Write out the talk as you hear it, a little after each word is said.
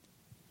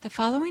The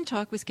following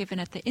talk was given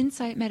at the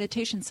Insight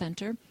Meditation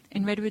Center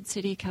in Redwood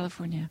City,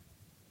 California.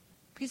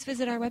 Please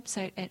visit our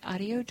website at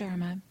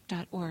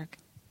audiodharma.org.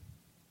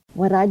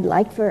 What I'd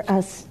like for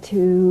us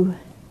to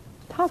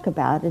talk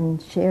about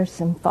and share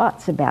some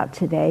thoughts about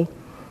today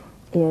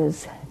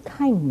is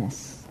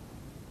kindness.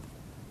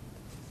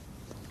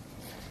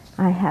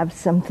 I have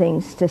some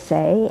things to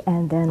say,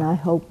 and then I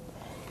hope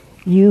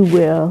you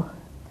will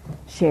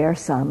share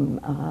some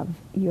of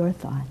your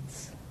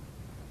thoughts.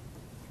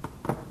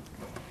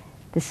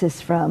 This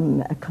is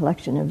from a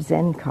collection of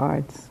Zen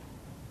cards.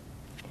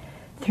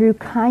 Through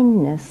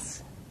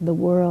kindness, the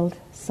world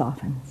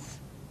softens.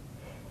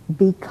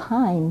 Be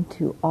kind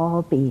to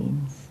all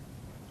beings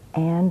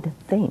and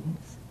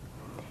things.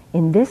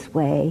 In this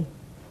way,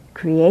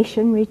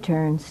 creation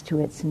returns to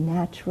its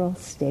natural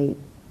state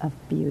of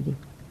beauty.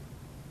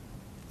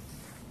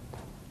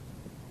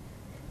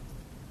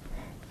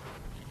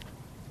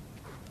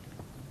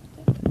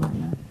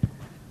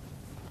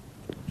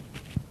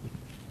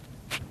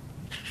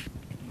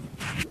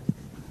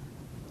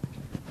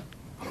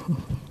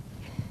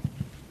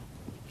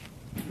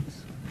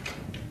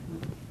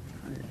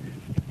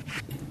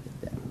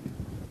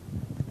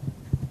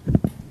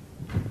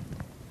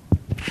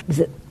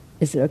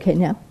 Is it okay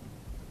now?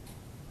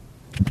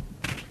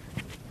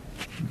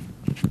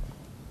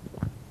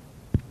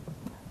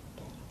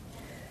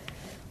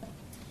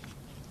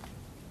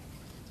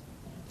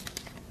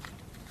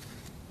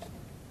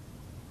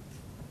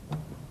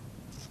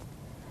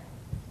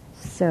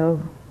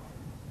 So,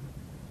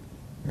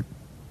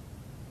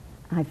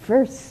 I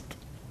first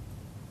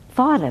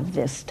thought of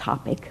this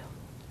topic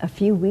a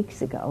few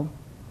weeks ago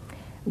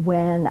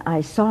when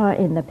I saw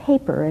in the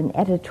paper an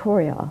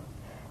editorial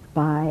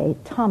by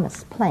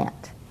Thomas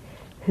Plant,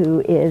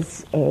 who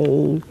is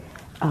a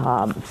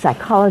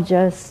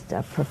psychologist,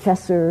 a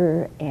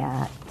professor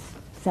at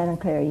Santa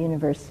Clara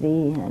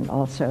University and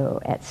also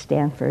at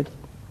Stanford.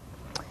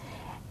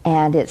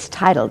 And it's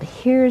titled,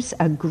 "Here's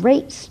a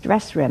Great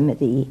Stress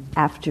Remedy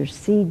After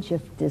Siege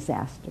of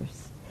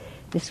Disasters."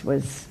 This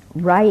was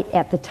right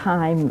at the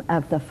time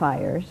of the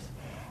fires,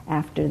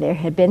 after there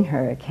had been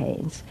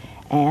hurricanes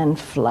and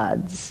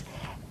floods,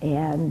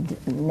 and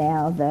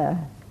now the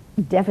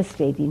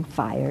devastating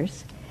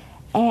fires,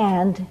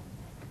 and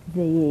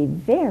the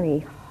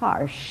very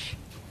harsh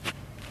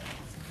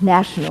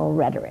national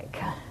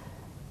rhetoric.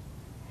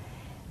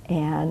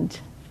 And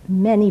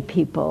many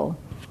people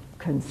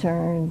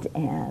concerned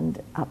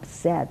and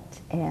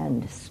upset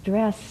and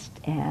stressed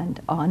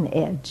and on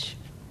edge.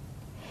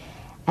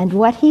 And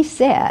what he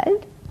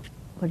said,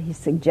 what he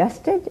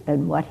suggested,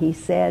 and what he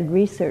said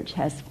research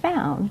has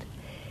found,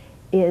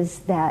 is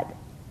that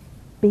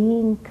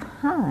being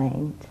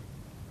kind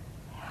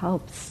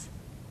helps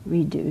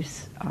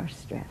reduce our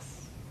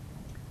stress.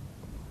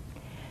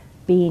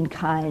 Being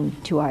kind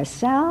to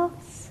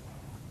ourselves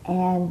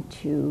and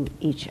to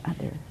each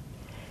other.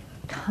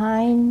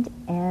 Kind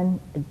and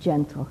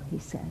gentle, he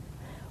said.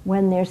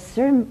 When there's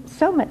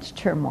so much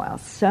turmoil,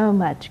 so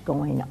much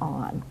going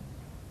on,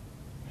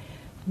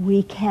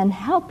 we can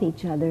help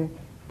each other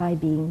by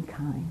being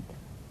kind.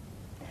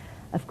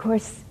 Of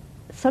course,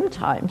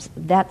 sometimes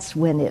that's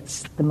when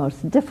it's the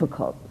most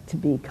difficult to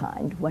be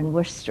kind, when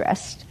we're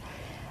stressed.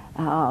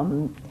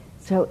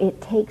 So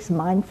it takes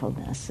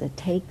mindfulness, it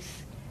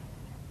takes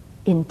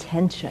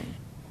intention,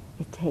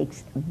 it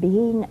takes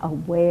being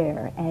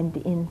aware and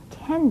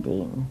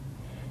intending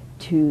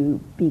to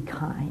be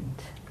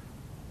kind.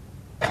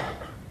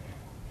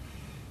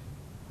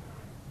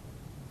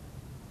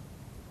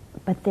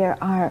 But there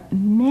are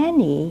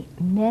many,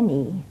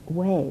 many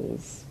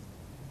ways,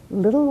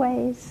 little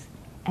ways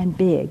and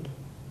big,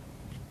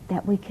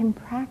 that we can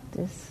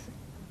practice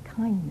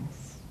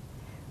kindness.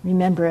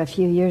 Remember, a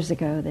few years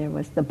ago, there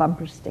was the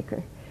bumper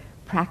sticker,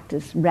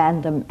 "Practice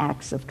random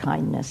acts of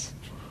kindness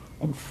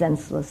and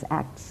senseless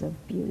acts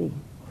of beauty."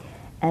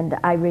 And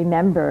I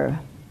remember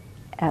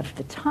at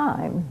the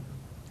time,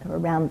 or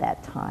around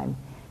that time,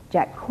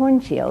 Jack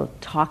Kornfield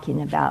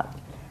talking about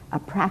a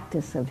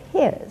practice of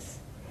his,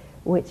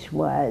 which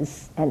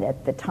was, and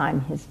at the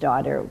time his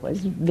daughter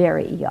was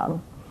very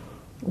young,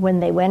 when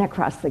they went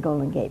across the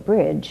Golden Gate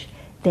Bridge,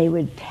 they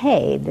would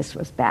pay, this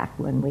was back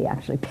when we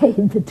actually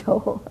paid the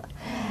toll,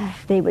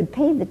 they would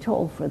pay the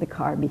toll for the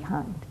car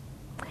behind.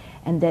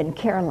 And then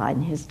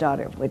Caroline, his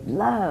daughter, would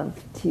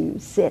love to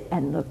sit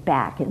and look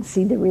back and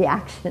see the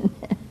reaction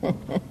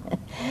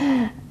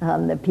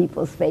on the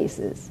people's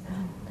faces.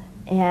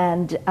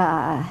 And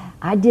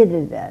I did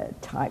it a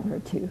time or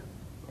two.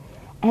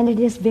 And it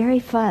is very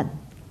fun.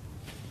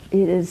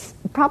 It is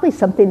probably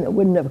something that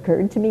wouldn't have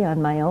occurred to me on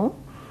my own,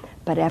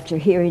 but after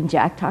hearing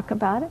Jack talk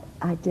about it,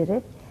 I did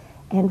it.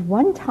 And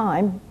one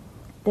time,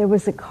 there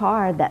was a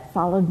car that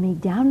followed me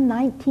down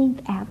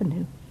 19th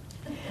Avenue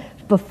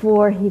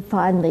before he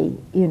finally,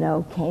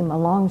 came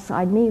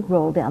alongside me,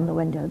 rolled down the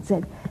window and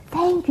said,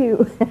 "Thank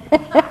you."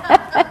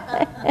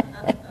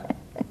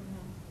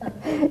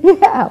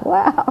 Yeah,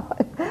 wow.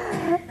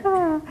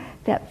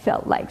 That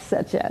felt like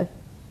such a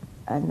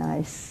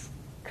nice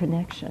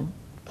connection.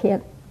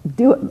 Can't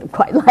do it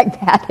quite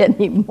like that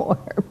anymore,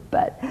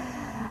 but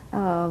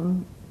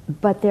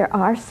but there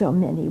are so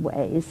many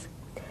ways.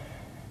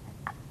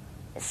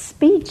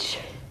 Speech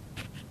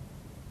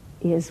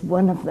is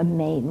one of the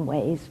main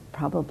ways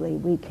probably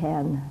we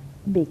can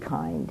be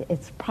kind.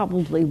 It's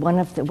probably one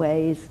of the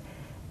ways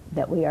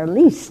that we are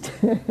least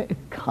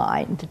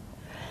kind.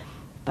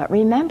 But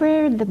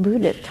remember, the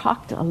Buddha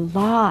talked a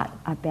lot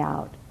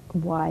about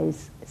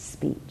wise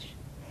speech.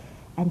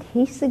 And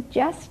he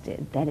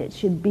suggested that it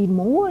should be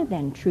more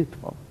than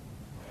truthful.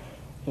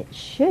 It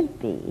should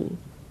be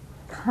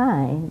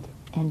kind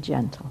and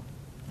gentle,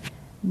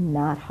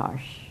 not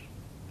harsh,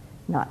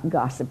 not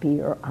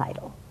gossipy or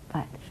idle,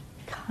 but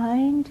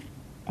kind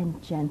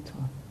and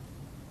gentle.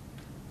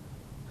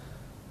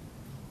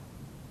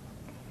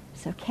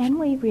 So can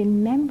we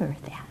remember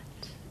that?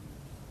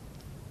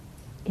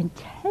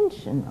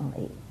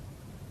 Intentionally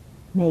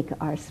make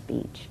our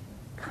speech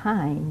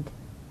kind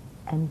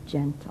and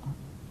gentle.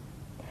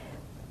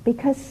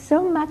 Because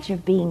so much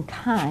of being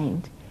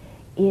kind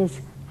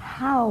is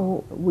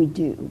how we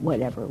do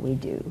whatever we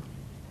do,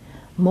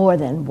 more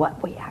than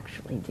what we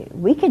actually do.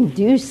 We can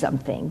do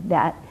something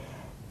that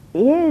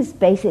is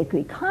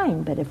basically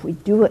kind, but if we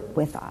do it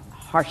with a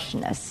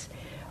harshness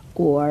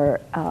or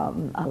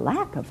a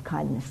lack of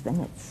kindness, then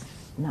it's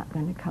not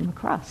going to come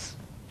across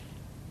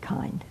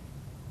kind.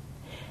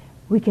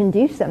 We can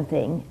do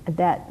something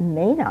that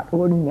may not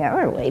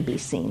ordinarily be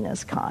seen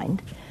as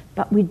kind,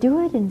 but we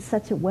do it in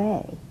such a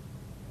way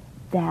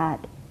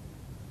that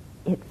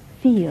it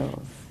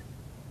feels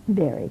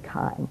very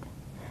kind.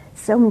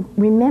 So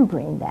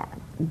remembering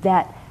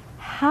that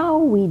how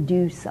we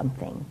do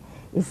something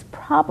is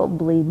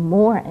probably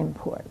more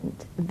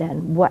important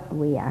than what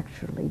we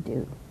actually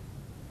do.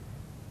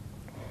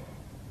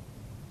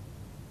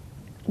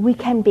 We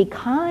can be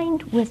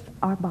kind with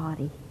our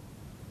body.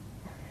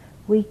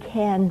 We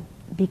can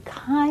be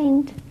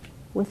kind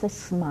with a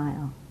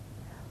smile,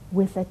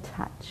 with a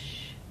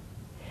touch,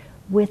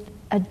 with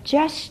a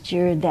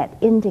gesture that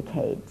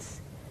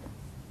indicates,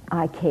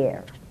 I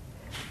care.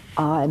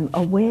 I'm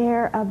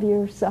aware of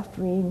your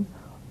suffering,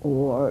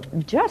 or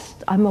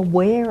just I'm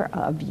aware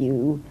of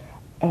you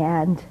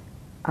and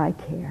I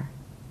care.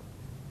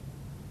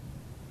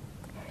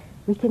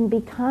 We can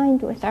be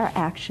kind with our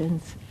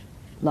actions,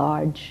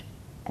 large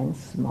and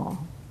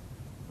small.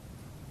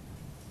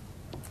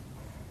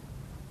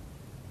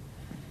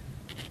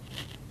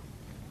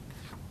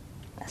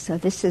 So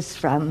this is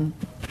from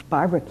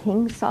Barbara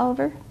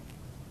Kingsolver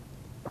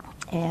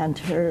and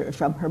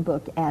from her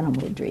book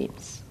Animal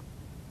Dreams.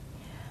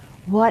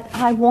 What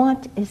I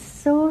want is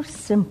so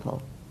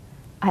simple,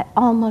 I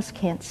almost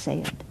can't say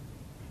it.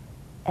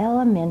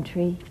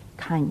 Elementary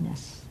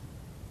kindness.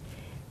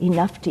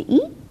 Enough to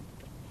eat,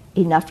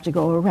 enough to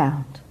go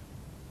around.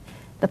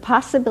 The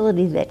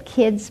possibility that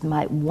kids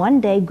might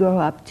one day grow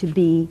up to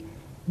be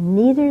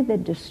neither the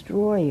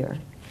destroyer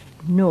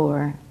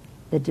nor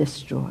the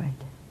destroyed.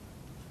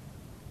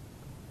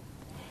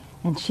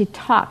 And she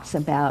talks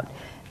about,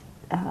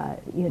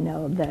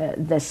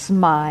 the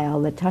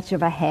smile, the touch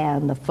of a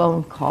hand, the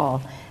phone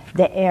call,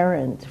 the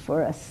errand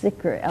for a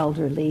sick or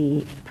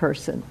elderly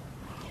person,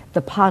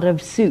 the pot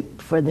of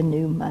soup for the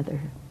new mother.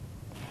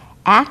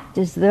 Act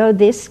as though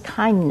this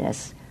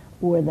kindness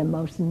were the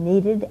most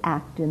needed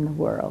act in the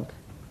world.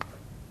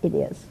 It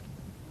is.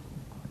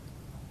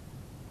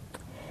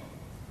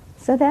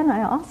 So then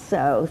I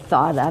also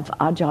thought of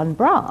Ajahn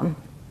Brahm,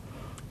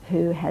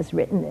 who has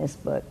written this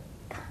book,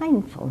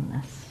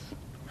 Kindfulness.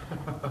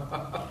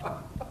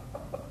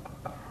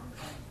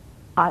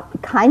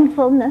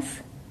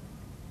 Kindfulness?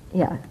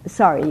 Yeah,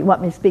 sorry, you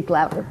want me to speak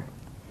louder?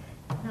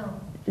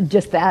 No.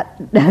 Just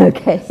that?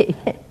 Okay.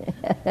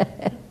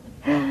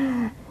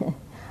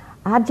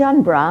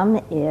 Ajahn Brahm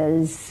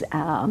is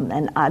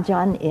an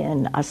Ajahn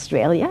in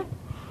Australia,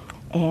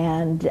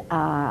 and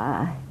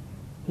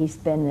he's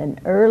been an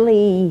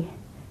early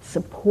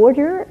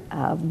supporter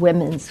of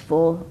women's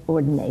full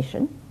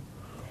ordination.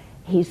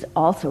 He's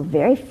also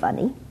very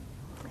funny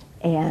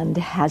and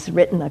has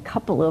written a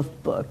couple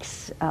of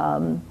books.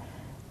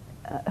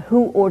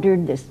 Who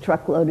Ordered This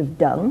Truckload of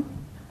Dung,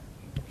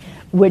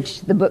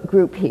 which the book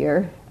group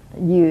here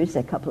used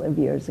a couple of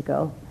years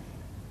ago.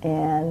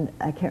 And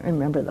I can't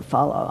remember the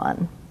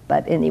follow-on,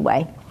 but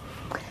anyway.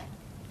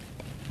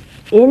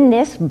 In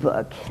this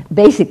book,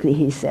 basically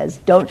he says,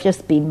 don't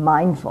just be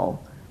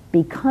mindful,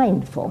 be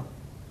kindful.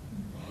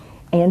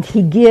 And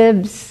he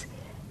gives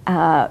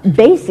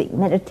basic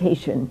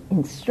meditation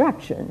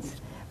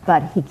instructions,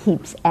 but he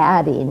keeps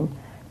adding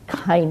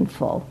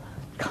kindful.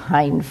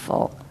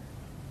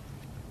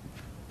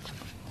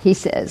 He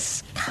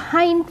says,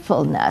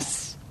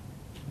 kindfulness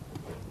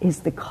is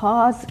the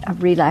cause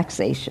of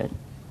relaxation.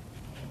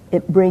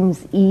 It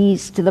brings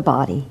ease to the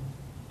body,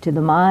 to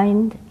the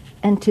mind,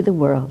 and to the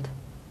world.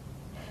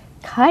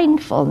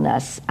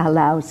 Kindfulness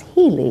allows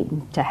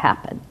healing to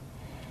happen.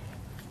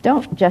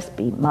 Don't just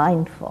be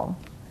mindful,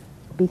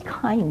 be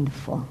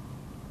kindful.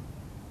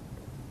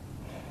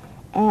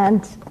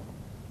 And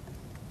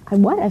I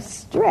want to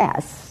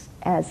stress,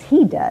 as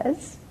he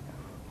does,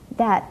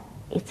 that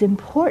it's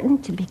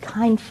important to be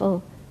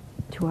kindful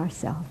to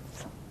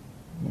ourselves.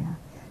 Yeah.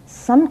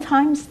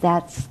 Sometimes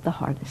that's the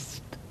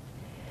hardest.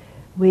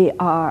 We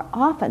are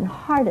often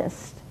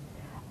hardest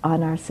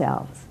on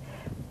ourselves.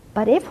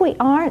 But if we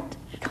aren't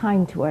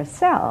kind to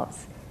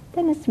ourselves,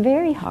 then it's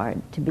very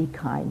hard to be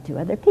kind to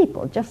other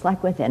people, just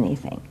like with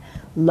anything.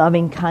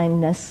 Loving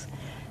kindness,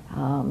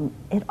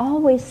 it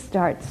always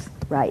starts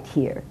right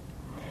here.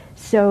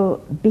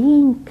 So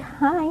being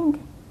kind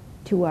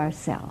to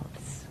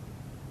ourselves.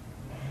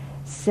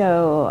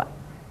 So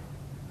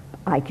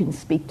I can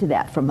speak to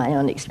that from my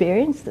own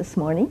experience this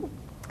morning.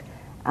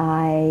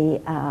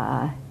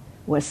 I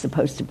was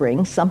supposed to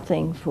bring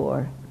something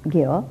for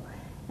Gil,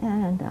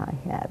 and I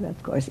had,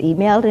 of course,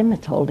 emailed him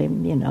and told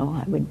him,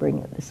 I would bring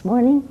it this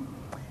morning.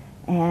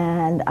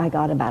 And I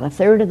got about a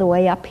third of the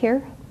way up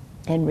here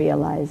and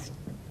realized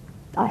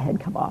I had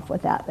come off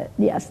without it.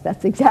 Yes,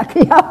 that's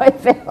exactly how I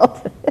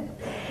felt.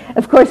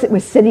 Of course, it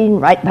was sitting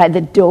right by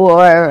the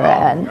door.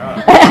 And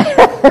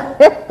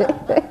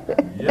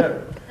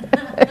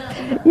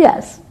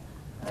Yes.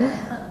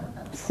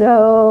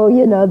 So,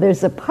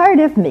 there's a part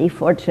of me,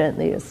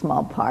 fortunately a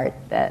small part,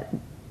 that,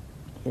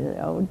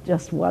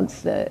 just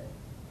wants to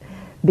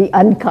be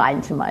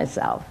unkind to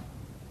myself.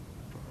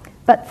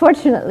 But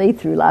fortunately,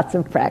 through lots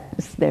of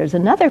practice, there's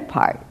another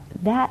part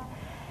that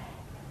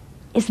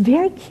is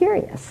very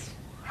curious.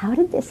 How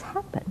did this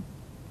happen?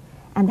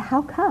 And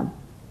how come?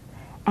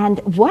 And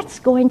what's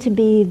going to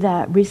be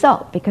the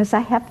result? Because I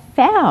have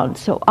found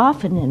so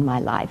often in my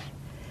life,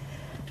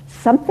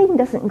 something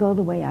doesn't go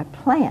the way I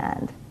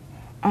planned,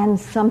 and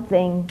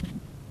something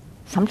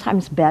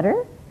sometimes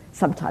better,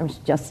 sometimes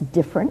just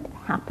different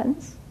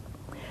happens.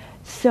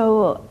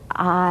 So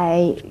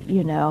I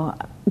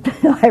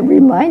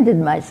reminded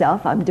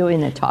myself, I'm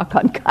doing a talk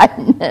on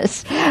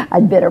kindness.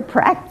 I'd better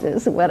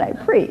practice what I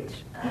preach.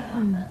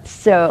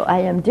 So I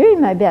am doing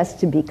my best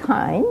to be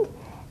kind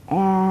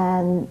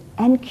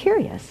and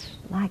curious.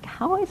 Like,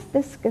 how is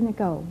this going to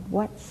go?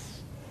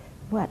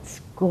 What's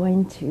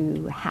going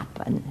to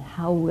happen?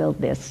 How will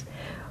this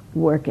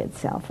work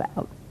itself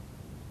out?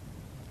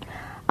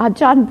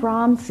 John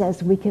Brahm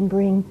says we can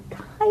bring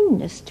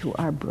kindness to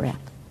our breath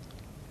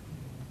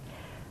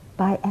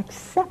by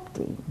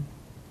accepting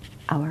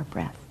our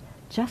breath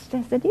just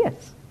as it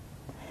is,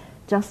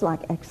 just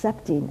like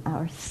accepting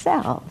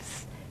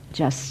ourselves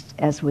just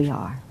as we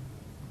are.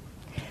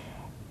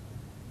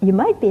 You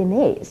might be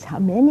amazed how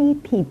many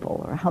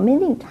people, or how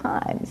many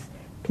times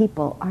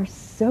people are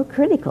so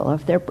critical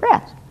of their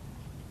breath.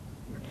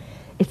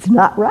 It's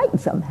not right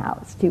somehow.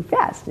 It's too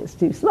fast, it's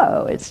too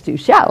slow, it's too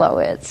shallow,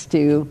 it's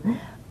too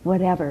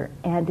whatever.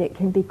 And it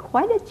can be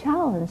quite a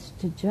challenge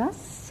to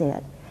just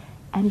sit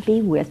and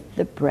be with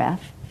the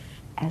breath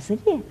as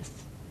it is.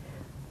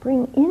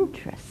 Bring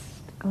interest.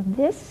 Oh,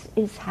 this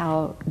is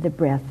how the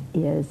breath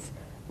is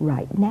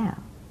right now.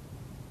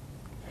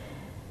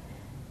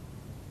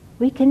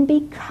 We can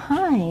be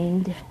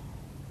kind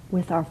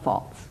with our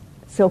faults,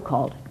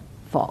 so-called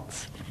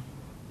faults.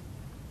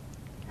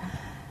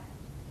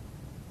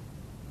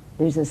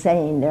 There's a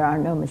saying, there are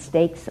no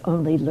mistakes,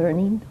 only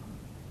learning.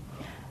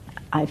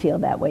 I feel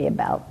that way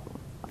about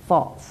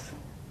faults.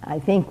 I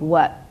think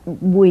what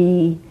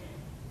we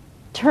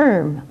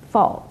term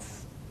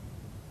faults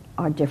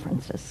are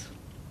differences.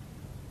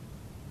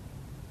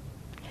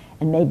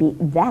 And maybe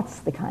that's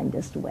the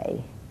kindest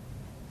way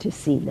to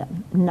see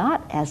them.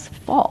 Not as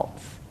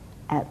faults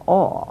at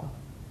all,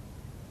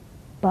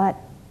 but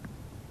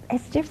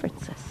as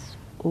differences,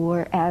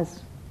 or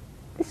as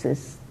this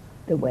is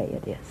the way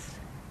it is.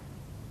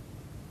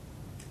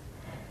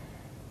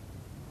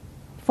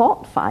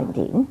 Fault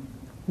finding,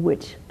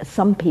 which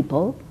some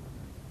people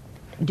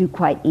do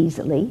quite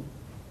easily,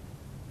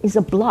 is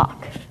a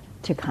block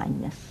to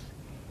kindness.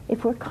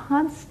 If we're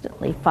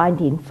constantly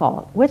finding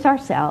fault with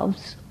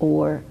ourselves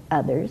or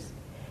others,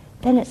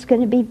 then it's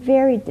going to be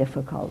very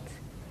difficult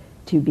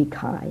to be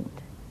kind.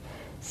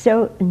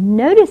 So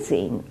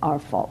noticing our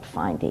fault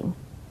finding,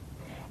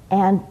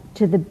 and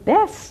to the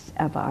best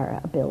of our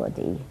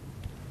ability,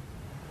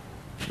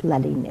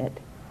 letting it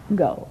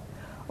go,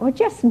 or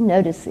just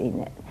noticing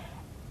it.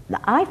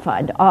 I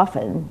find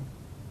often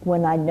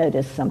when I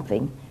notice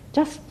something,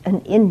 just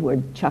an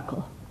inward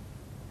chuckle,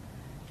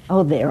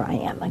 oh, there I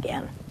am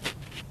again,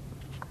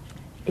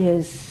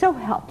 is so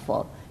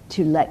helpful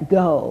to let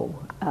go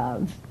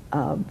of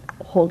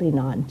holding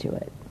on to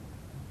it.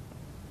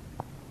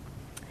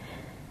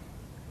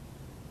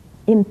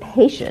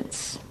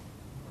 Impatience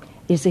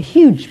is a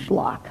huge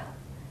block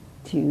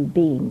to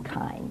being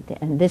kind.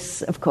 And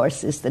this, of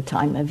course, is the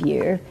time of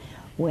year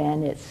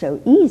when it's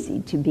so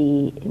easy to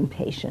be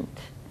impatient.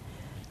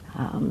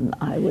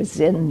 I was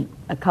in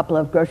a couple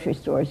of grocery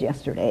stores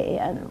yesterday,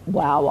 and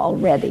wow,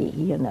 already,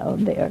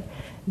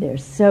 they're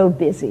so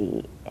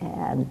busy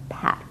and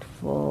packed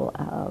full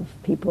of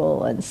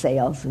people and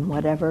sales and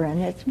whatever,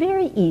 and it's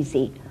very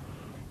easy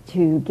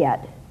to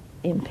get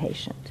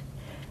impatient.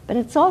 But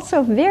it's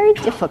also very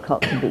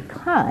difficult to be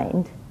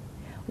kind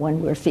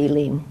when we're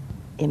feeling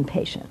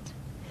impatient.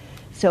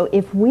 So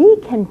if we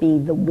can be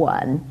the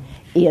one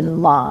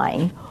in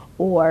line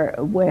or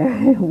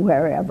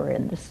wherever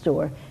in the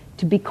store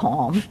to be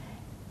calm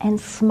and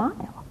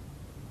smile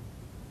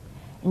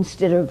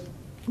instead of,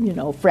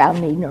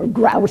 frowning or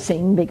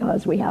grousing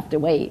because we have to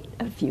wait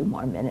a few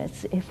more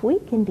minutes, if we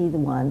can be the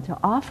one to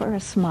offer a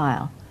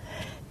smile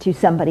to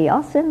somebody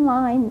else in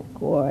line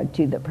or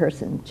to the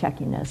person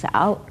checking us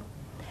out,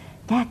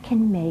 that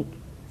can make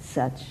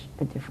such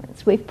a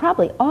difference. We've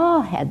probably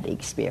all had the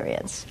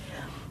experience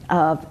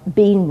of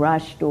being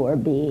rushed or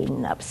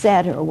being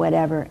upset or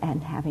whatever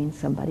and having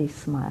somebody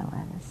smile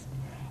at us.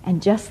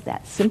 And just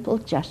that simple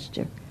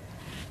gesture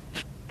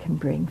can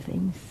bring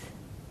things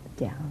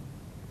down.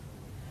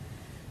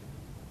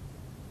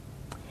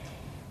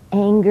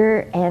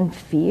 Anger and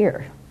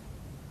fear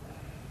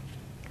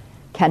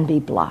can be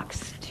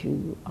blocks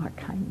to our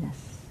kindness.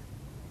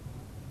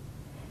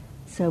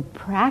 So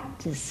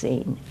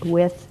practicing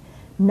with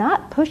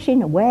not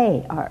pushing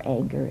away our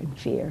anger and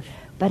fear,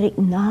 but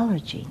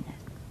acknowledging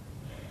it,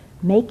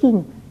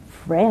 making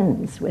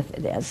friends with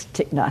it, as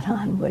Thich Nhat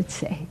Hanh would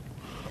say,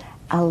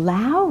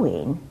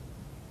 allowing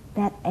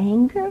that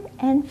anger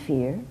and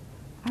fear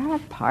are a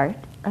part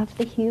of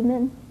the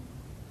human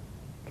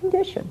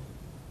condition.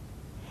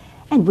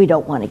 And we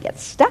don't want to get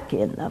stuck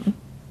in them.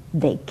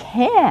 They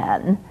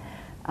can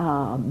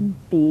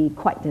be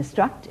quite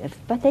destructive,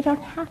 but they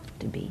don't have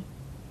to be.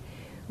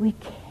 We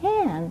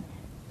can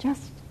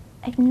just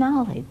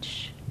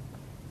acknowledge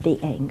the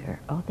anger.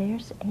 Oh,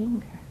 there's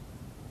anger.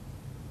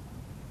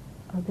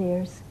 Oh,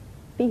 there's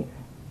fear.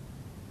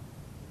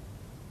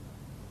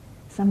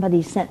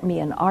 Somebody sent me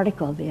an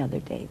article the other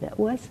day that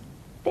was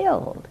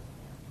filled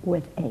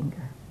with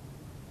anger.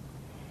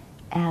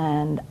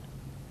 And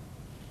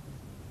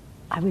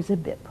I was a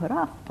bit put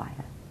off by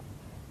it.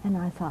 And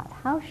I thought,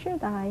 how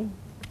should I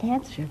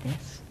answer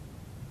this?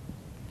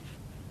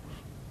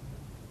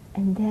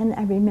 And then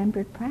I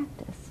remembered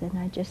practice, and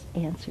I just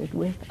answered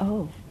with,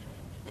 oh,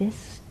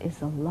 this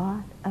is a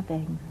lot of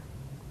anger.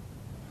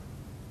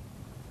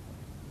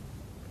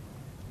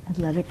 And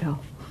let it go.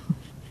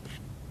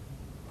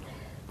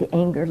 The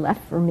anger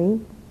left for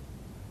me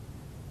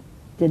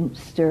didn't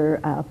stir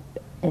up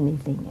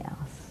anything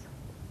else.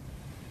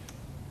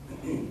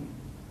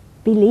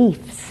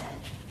 Beliefs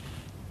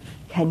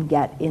can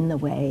get in the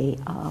way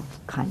of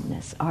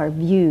kindness, our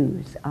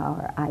views,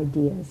 our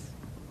ideas.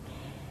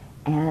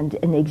 And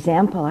an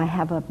example I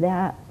have of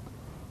that,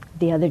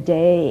 the other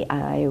day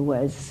I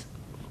was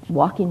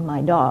walking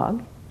my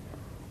dog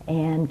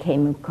and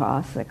came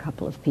across a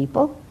couple of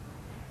people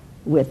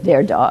with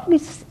their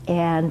dogs,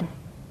 and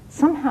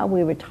somehow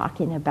we were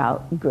talking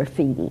about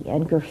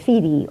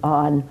graffiti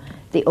on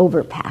the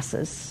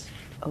overpasses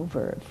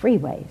over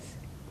freeways.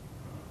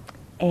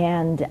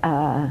 And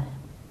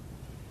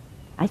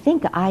I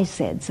think I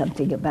said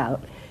something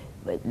about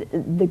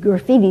the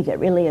graffiti that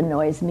really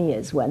annoys me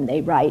is when they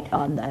write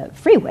on the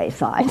freeway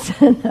signs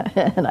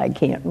and I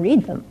can't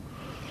read them.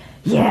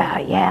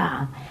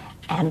 Yeah.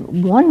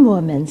 And one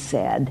woman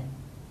said,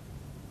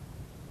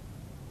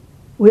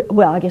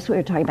 well, I guess we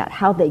were talking about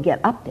how they get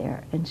up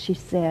there. And she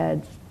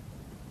said,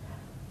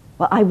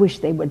 well, I wish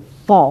they would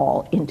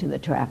fall into the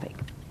traffic.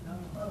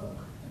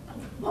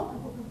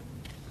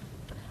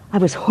 I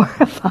was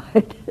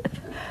horrified.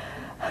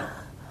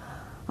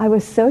 I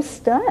was so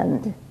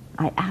stunned.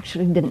 I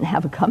actually didn't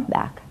have a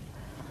comeback.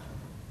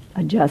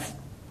 I was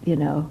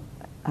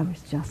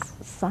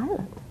just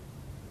silent.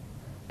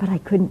 But I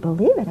couldn't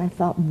believe it. I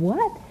thought,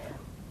 what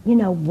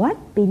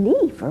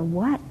belief or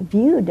what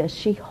view does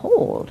she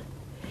hold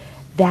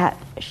that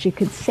she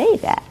could say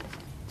that?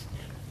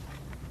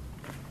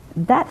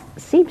 That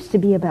seems to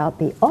be about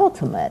the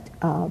ultimate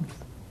of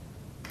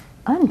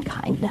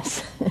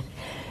unkindness.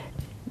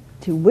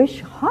 To wish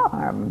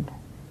harm.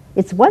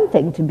 It's one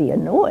thing to be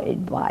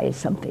annoyed by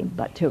something,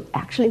 but to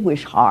actually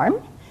wish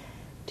harm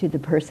to the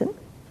person,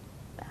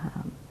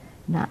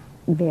 not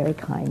very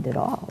kind at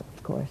all,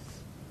 of course.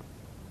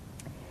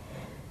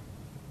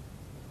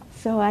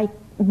 So I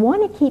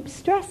want to keep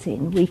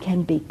stressing we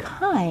can be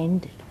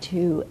kind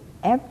to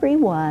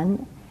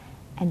everyone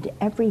and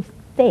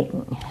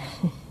everything,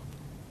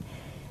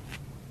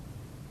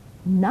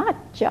 not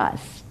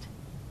just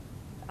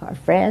our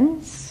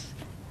friends,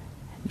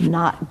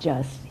 not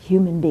just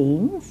human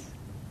beings,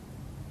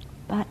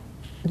 but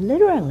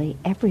literally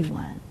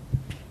everyone,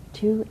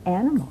 to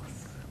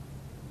animals,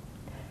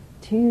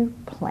 to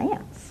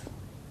plants,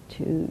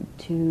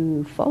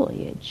 to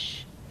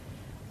foliage,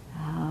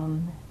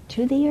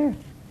 to the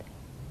earth.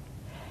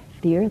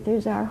 The earth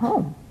is our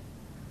home.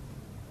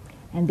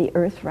 And the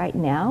earth right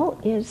now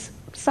is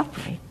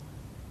suffering.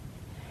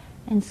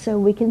 And so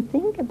we can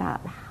think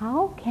about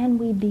how can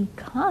we be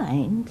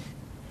kind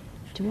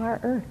to our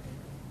earth?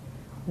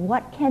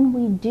 What can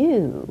we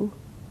do,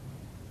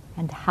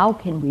 and how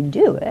can we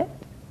do it,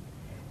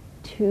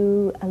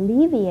 to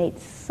alleviate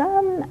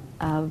some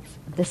of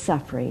the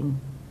suffering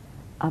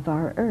of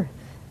our earth?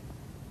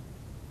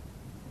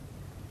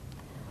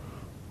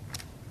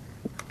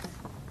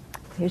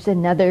 Here's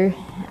another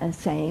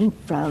saying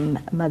from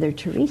Mother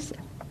Teresa.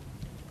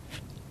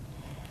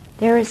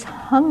 There is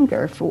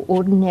hunger for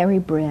ordinary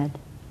bread,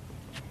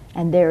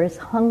 and there is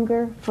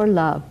hunger for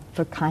love,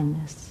 for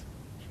kindness,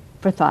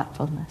 for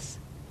thoughtfulness.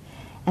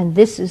 And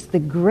this is the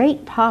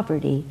great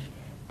poverty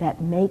that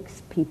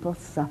makes people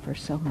suffer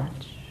so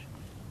much.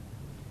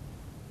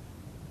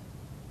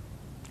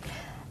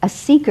 A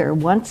seeker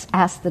once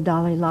asked the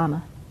Dalai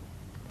Lama,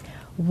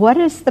 "What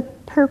is the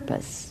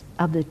purpose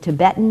of the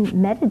Tibetan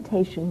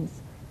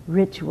meditations,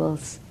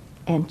 rituals,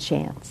 and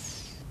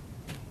chants?"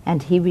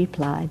 And he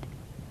replied,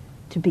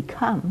 "To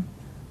become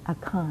a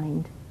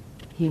kind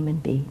human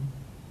being."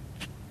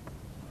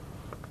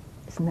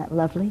 Isn't that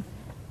lovely?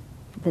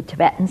 The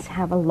Tibetans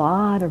have a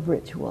lot of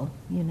ritual,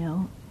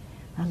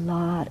 a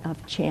lot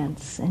of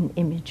chants and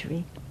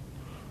imagery.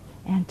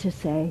 And to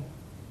say,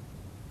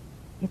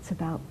 it's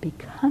about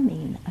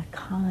becoming a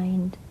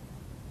kind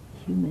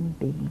human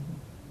being.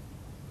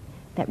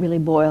 That really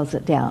boils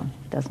it down,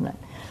 doesn't it?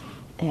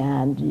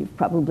 And you've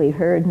probably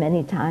heard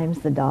many times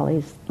the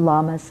Dalai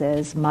Lama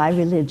says, "My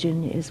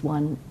religion is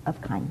one of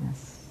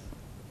kindness."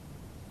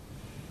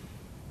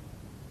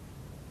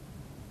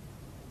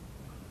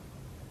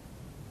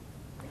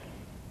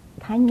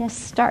 Kindness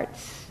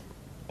starts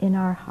in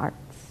our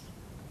hearts,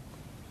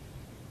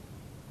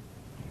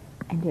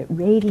 and it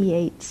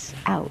radiates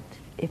out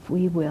if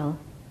we will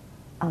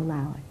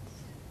allow it.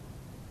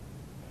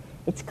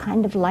 It's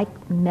kind of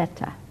like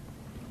metta.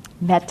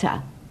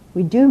 Metta.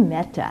 We do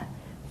metta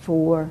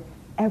for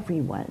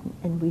everyone,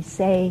 and we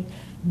say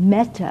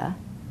metta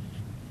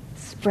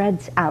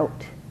spreads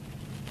out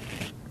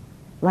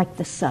like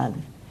the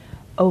sun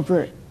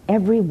over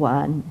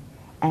everyone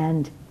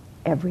and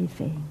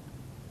everything.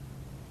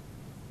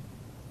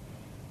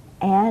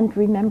 And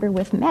remember,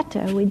 with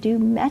metta, we do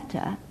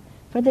metta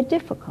for the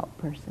difficult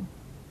person.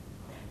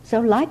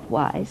 So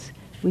likewise,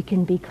 we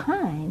can be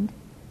kind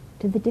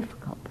to the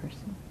difficult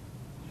person.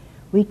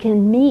 We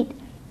can meet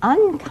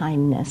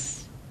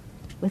unkindness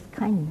with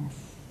kindness.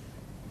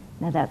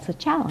 Now that's a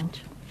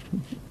challenge.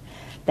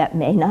 That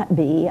may not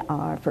be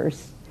our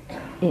first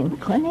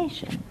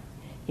inclination.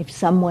 If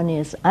someone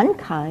is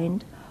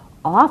unkind,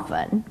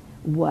 often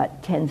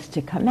what tends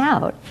to come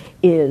out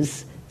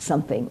is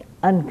something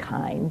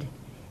unkind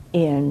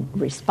in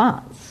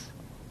response.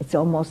 It's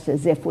almost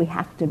as if we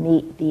have to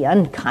meet the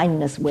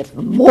unkindness with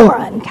more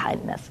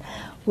unkindness,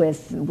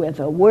 with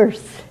a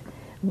worse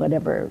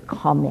whatever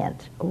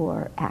comment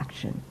or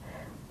action.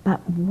 But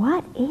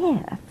what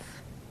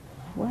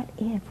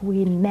if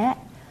we met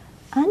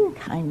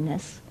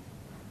unkindness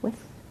with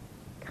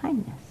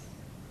kindness?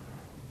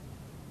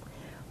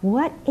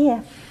 What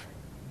if,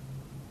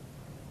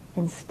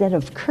 instead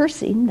of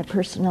cursing the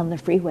person on the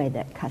freeway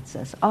that cuts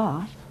us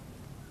off,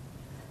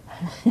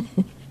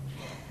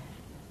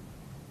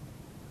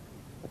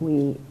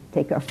 we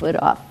take our foot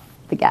off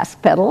the gas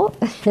pedal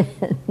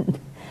and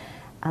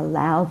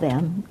allow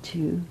them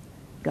to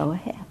go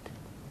ahead?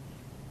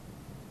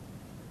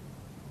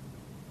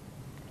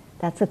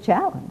 That's a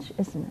challenge,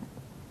 isn't it?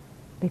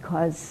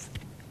 Because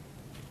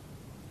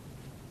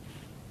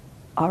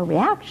our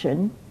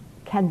reaction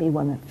can be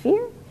one of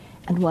fear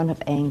and one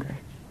of anger.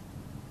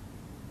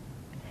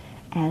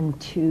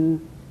 And to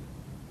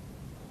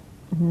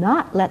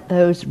not let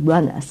those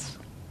run us,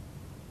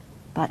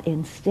 but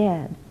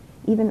instead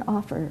even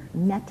offer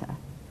metta.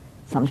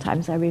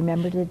 Sometimes I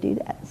remember to do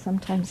that,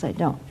 sometimes I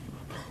don't.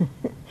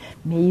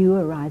 May you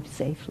arrive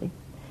safely.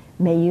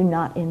 May you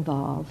not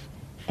involve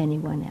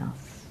anyone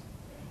else.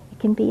 It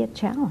can be a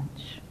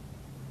challenge.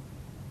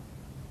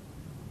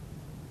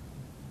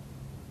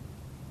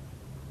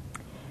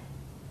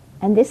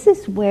 And this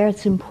is where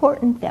it's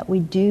important that we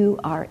do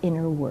our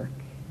inner work,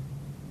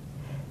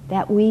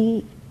 that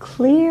we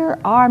clear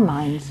our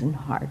minds and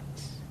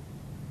hearts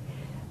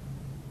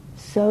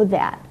so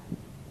that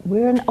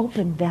we're an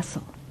open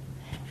vessel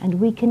and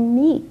we can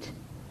meet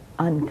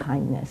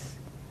unkindness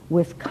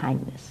with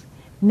kindness.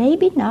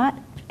 Maybe not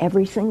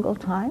every single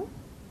time,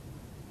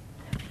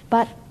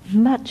 but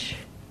much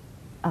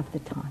of the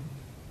time.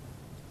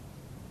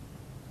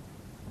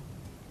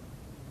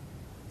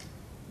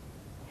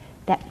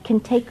 That can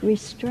take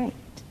restraint.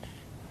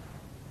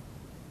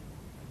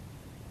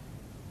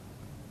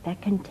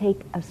 That can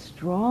take a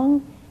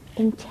strong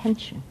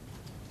intention.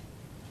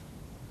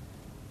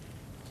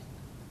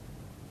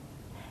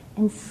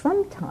 And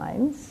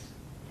sometimes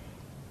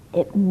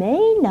it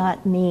may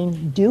not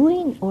mean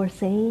doing or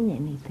saying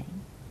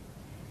anything,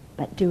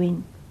 but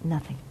doing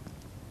nothing.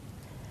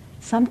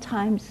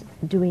 Sometimes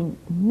doing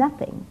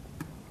nothing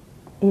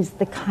is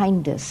the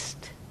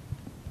kindest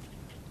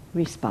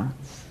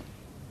response.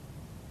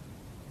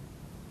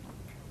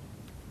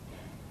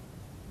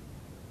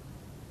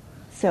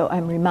 So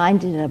I'm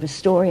reminded of a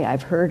story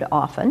I've heard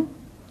often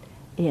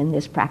in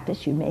this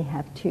practice, you may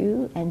have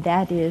too, and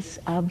that is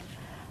of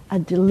a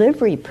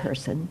delivery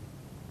person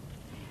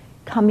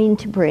coming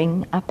to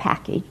bring a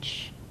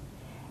package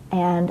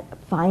and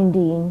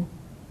finding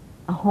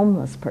a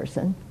homeless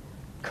person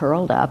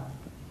curled up,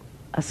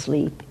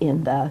 asleep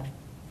in the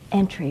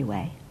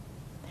entryway.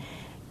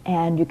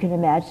 And you can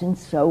imagine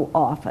so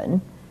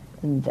often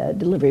the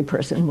delivery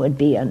person would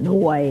be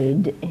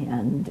annoyed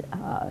and,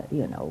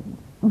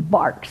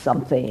 bark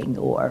something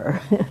or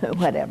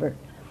whatever.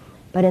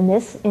 But in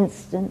this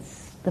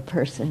instance, the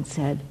person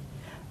said,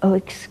 "Oh,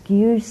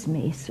 excuse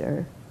me,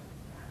 sir.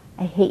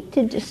 I hate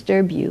to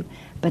disturb you,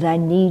 but I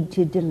need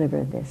to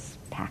deliver this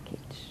package.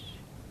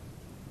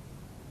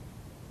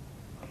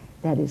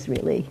 That is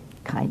really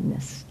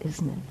kindness,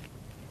 isn't it?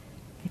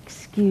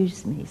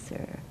 Excuse me,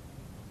 sir,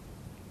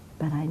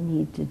 but I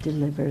need to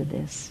deliver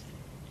this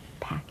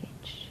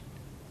package.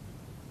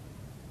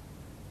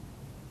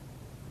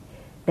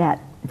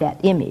 That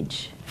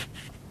image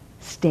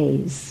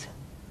stays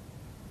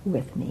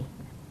with me.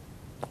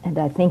 And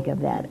I think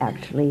of that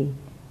actually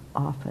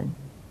often.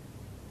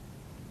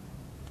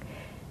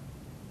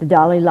 The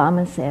Dalai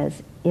Lama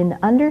says, in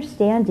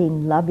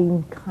understanding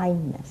loving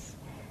kindness,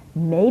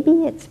 maybe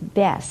it's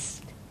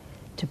best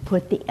to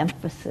put the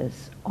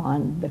emphasis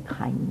on the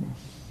kindness.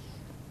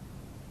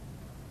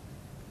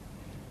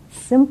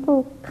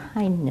 Simple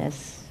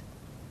kindness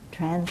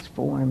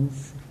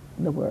transforms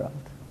the world.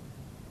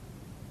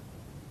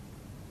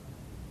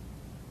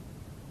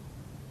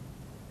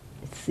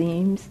 It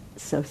seems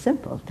so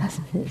simple,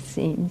 doesn't it? It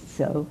seems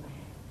so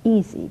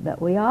easy,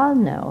 but we all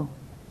know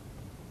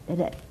that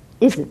it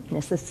isn't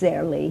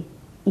necessarily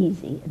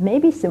easy. It may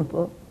be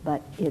simple,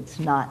 but it's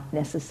not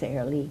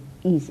necessarily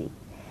easy.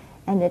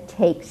 And it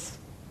takes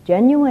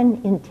genuine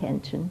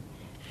intention,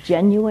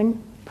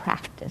 genuine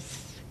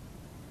practice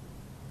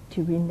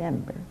to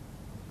remember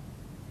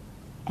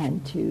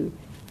and to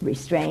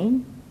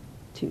restrain,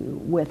 to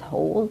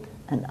withhold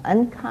an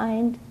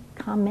unkind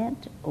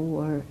comment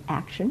or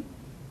action,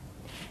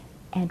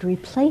 and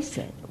replace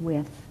it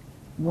with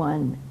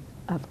one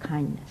of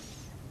kindness.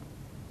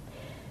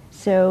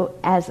 So,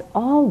 as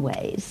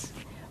always,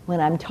 when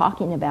I'm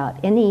talking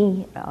about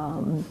any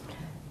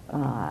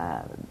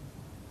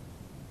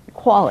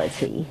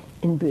quality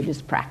in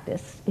Buddhist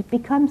practice, it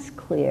becomes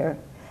clear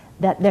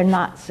that they're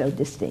not so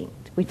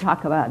distinct. We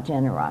talk about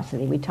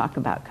generosity, we talk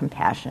about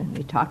compassion,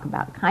 we talk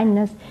about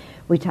kindness,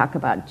 we talk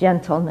about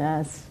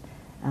gentleness,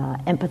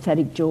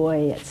 empathetic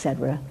joy,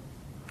 etc.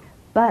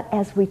 But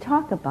as we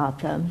talk about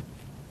them,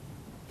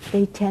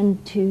 they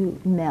tend to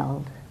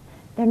meld.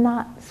 They're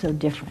not so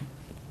different.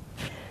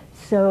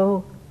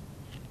 So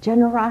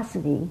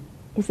generosity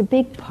is a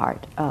big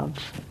part of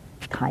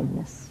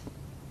kindness.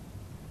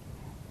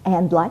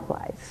 And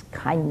likewise,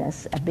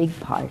 kindness, a big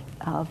part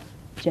of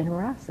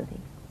generosity.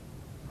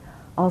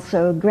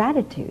 Also,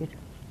 gratitude.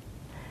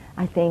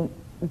 I think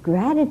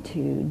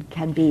gratitude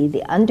can be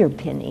the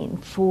underpinning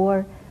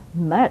for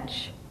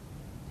much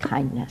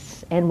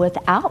kindness. And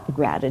without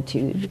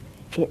gratitude,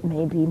 it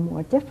may be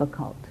more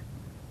difficult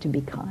to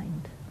be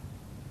kind.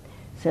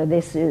 So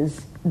this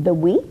is the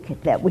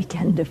week that we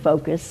tend to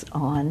focus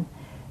on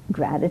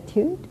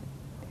gratitude.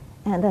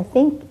 And I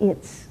think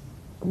it's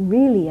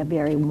really a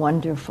very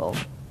wonderful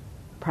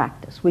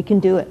practice. We can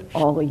do it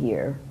all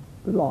year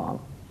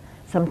long.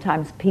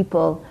 Sometimes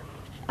people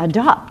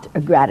adopt a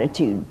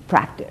gratitude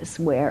practice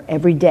where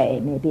every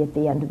day, maybe at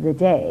the end of the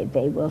day,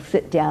 they will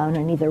sit down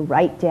and either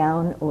write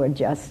down or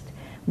just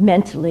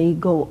mentally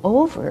go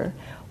over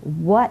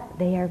what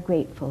they are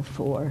grateful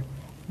for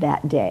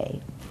that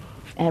day.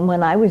 And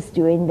when I was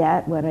doing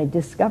that, what I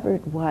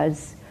discovered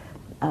was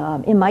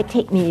it might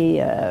take me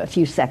a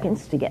few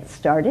seconds to get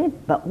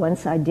started, but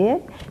once I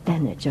did,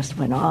 then it just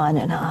went on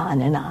and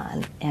on and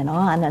on and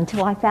on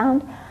until I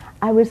found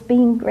I was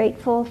being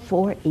grateful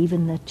for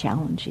even the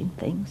challenging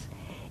things,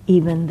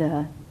 even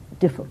the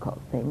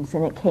difficult things,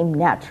 and it came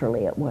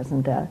naturally. It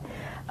wasn't a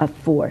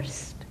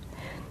forced.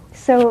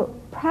 So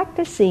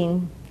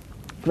practicing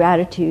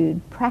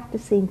gratitude,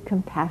 practicing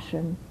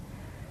compassion,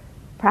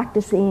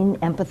 practicing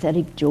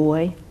empathetic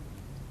joy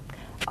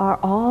are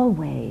all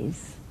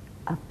ways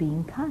of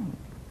being kind,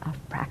 of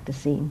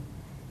practicing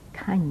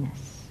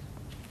kindness.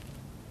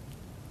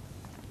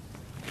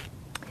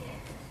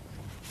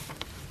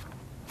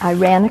 I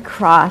ran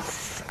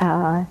across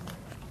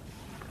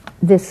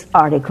this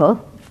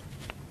article,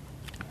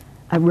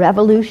 A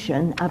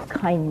Revolution of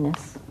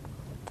Kindness,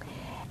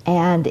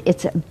 and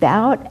it's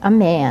about a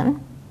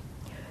man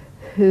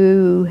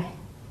who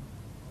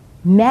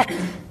met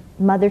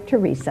Mother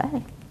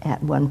Teresa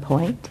at one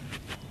point,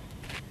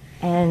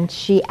 and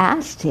she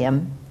asked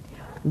him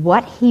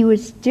what he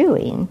was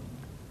doing.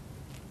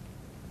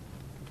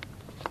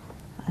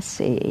 Let's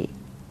see.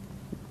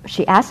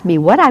 She asked me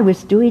what I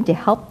was doing to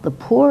help the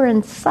poor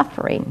and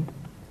suffering,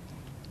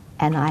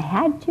 and I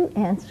had to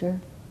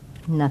answer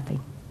nothing.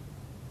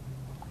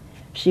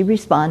 She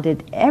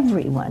responded,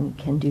 everyone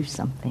can do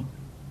something.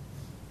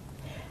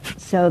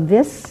 So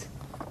this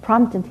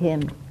prompted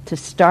him to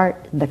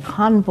start the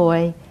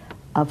Convoy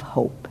of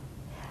Hope,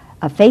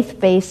 a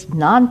faith-based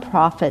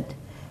nonprofit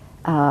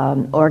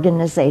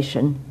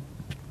organization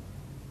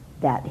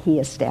that he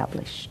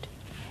established.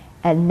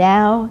 And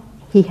now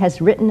he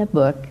has written a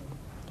book,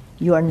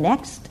 Your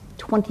Next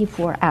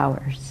 24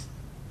 Hours.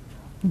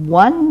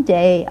 One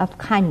day of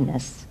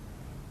kindness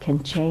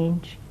can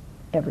change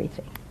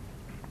everything.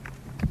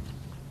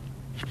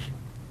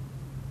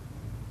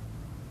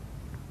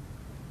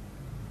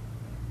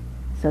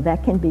 So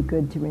that can be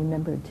good to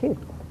remember too.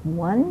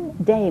 One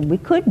day, we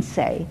could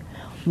say,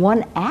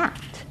 one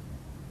act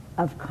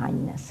of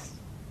kindness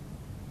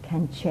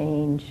can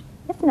change,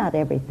 if not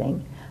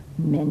everything,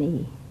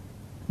 many,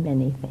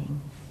 many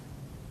things.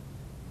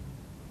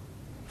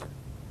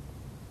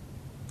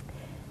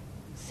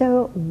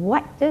 So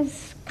what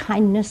does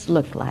kindness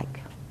look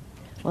like?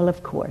 Well,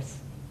 of course,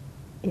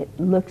 it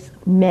looks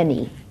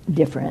many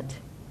different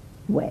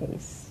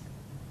ways.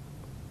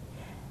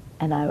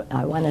 And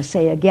I want to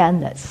say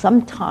again that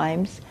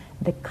sometimes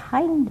the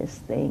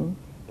kindest thing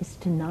is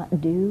to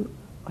not do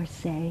or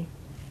say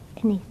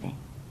anything.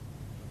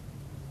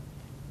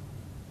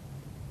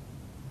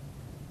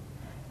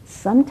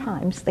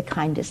 Sometimes the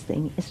kindest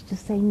thing is to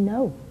say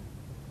no.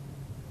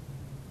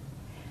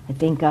 I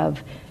think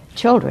of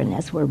children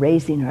as we're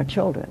raising our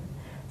children.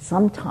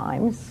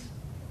 Sometimes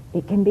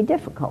it can be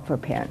difficult for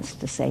parents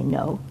to say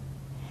no,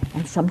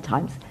 and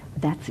sometimes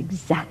that's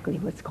exactly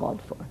what's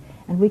called for.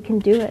 And we can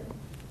do it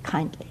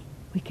kindly.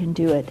 We can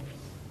do it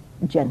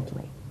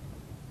gently.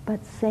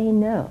 But say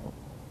no.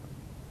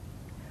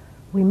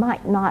 We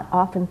might not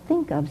often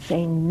think of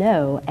saying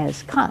no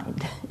as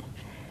kind,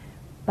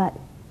 but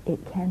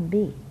it can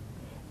be.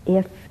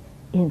 If,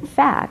 in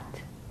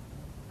fact,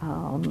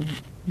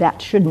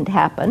 that shouldn't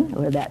happen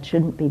or that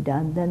shouldn't be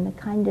done, then the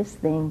kindest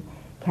thing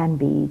can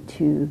be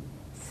to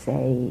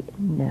say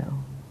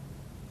no.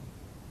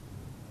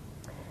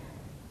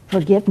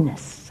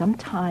 Forgiveness.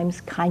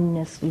 Sometimes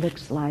kindness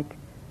looks like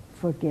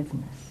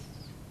forgiveness.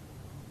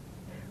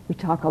 We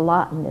talk a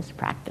lot in this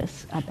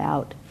practice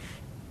about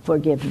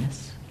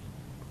forgiveness.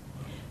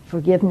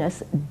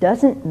 Forgiveness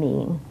doesn't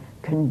mean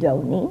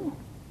condoning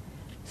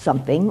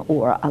something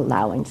or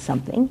allowing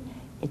something.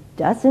 It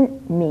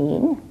doesn't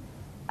mean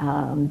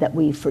that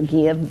we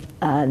forgive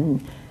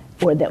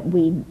or that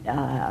we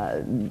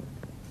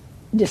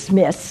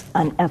dismiss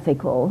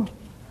unethical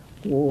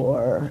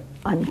or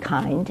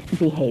unkind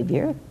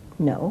behavior.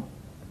 No.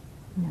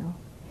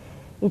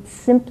 It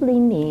simply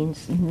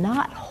means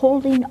not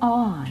holding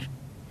on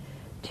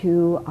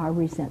to our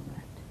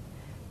resentment,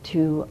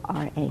 to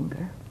our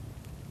anger.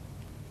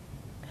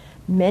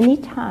 Many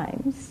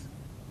times,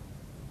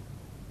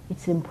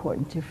 it's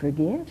important to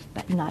forgive,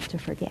 but not to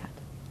forget,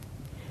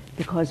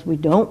 because we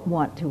don't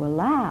want to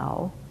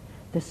allow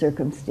the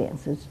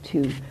circumstances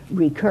to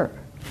recur.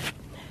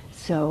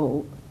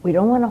 So we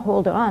don't want to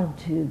hold on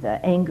to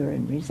the anger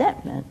and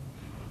resentment,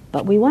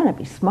 but we want to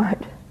be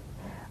smart.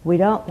 We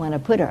don't want to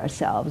put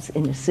ourselves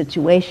in a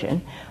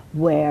situation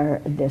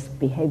where this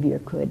behavior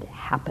could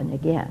happen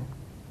again.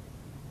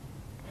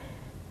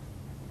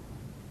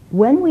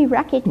 When we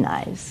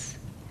recognize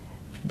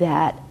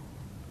that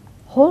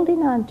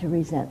holding on to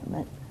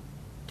resentment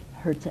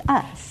hurts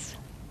us,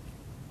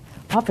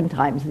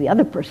 oftentimes the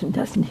other person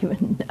doesn't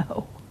even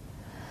know,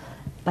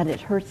 but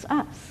it hurts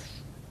us.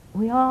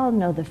 We all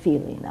know the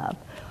feeling of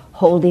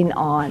holding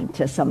on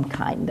to some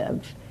kind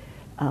of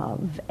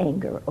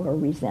anger or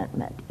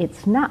resentment.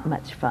 It's not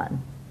much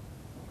fun.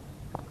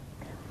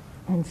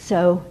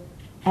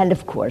 And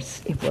of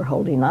course, if we're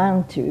holding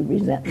on to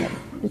resentment,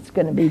 it's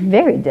going to be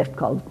very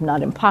difficult, if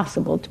not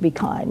impossible, to be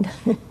kind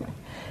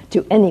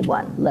to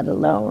anyone, let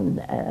alone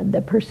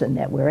the person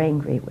that we're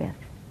angry with.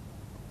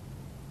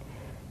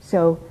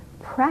 So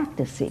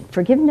practicing.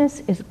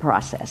 Forgiveness is a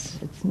process.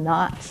 It's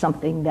not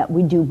something that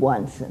we do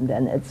once and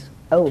then it's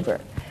over.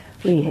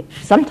 We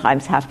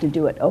sometimes have to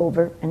do it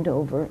over and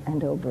over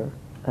and over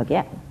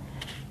again.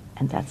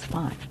 And that's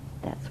fine.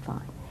 That's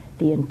fine.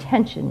 The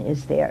intention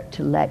is there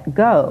to let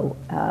go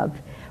of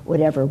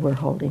whatever we're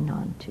holding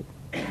on to.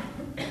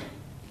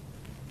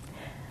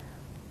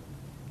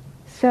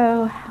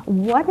 So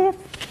what if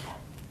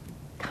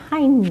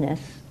kindness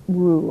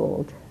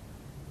ruled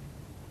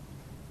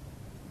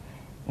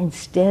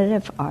instead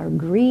of our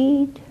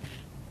greed,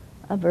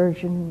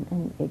 aversion,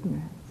 and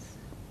ignorance?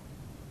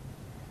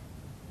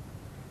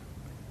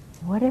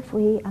 What if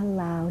we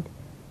allowed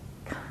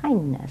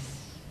kindness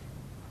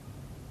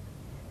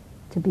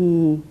to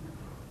be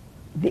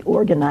the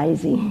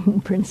organizing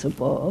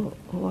principle,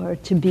 or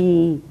to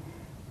be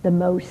the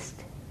most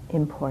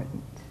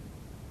important,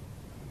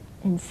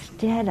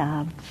 instead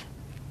of,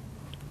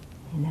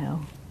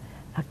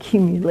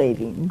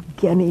 accumulating,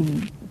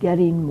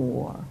 getting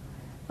more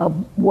of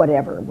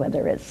whatever,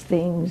 whether it's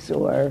things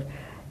or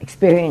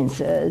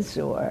experiences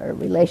or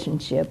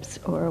relationships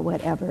or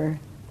whatever.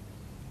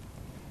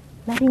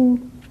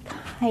 Letting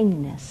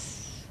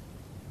kindness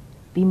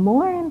be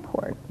more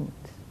important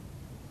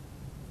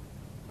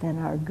than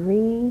our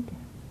greed,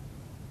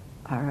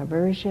 our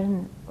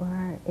aversion, or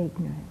our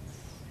ignorance.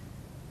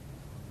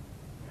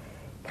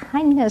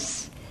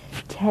 Kindness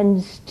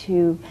tends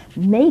to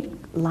make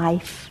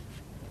life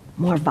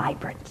more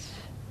vibrant.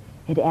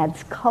 It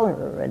adds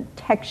color and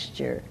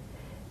texture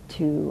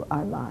to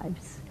our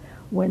lives.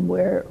 When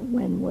we're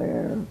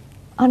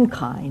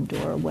unkind,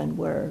 or when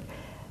we're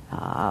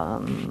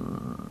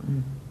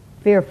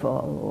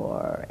fearful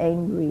or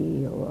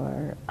angry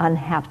or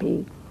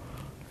unhappy,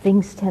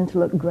 things tend to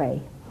look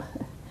gray.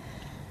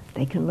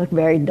 They can look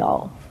very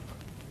dull.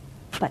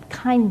 But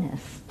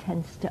kindness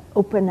tends to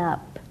open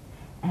up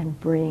and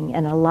bring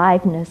an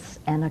aliveness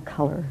and a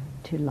color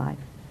to life.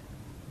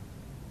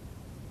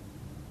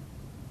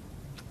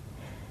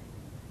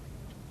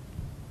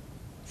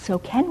 So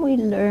can we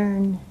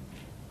learn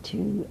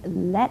to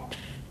let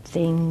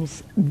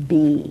things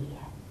be.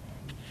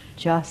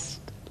 Just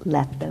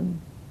let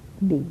them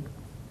be.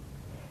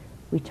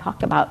 We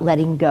talk about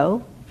letting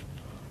go,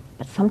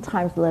 but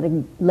sometimes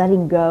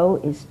letting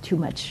go is too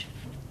much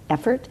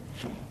effort,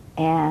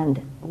 and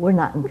we're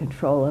not in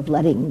control of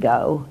letting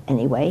go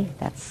anyway.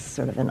 That's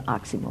sort of an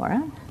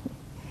oxymoron.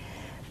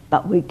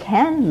 But we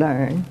can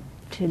learn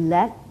to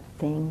let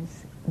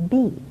things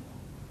be,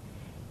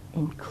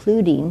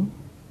 including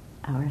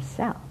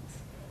ourselves.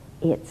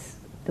 It's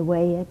the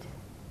way it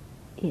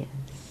is.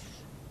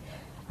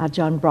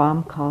 Ajahn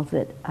Brahm calls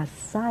it a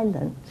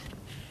silent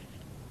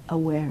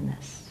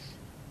awareness.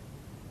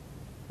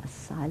 A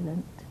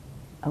silent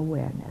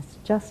awareness.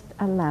 Just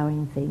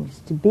allowing things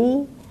to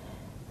be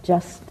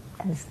just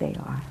as they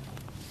are.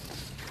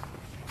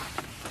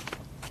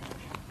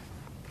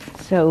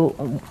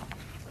 So,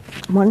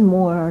 one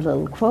more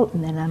little quote,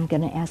 and then I'm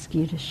going to ask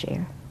you to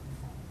share.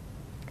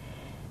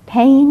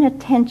 Paying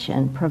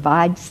attention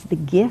provides the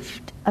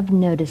gift of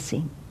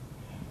noticing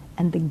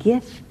and the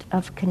gift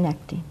of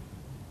connecting.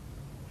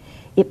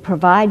 It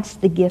provides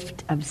the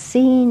gift of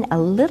seeing a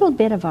little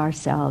bit of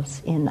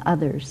ourselves in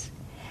others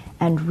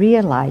and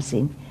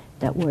realizing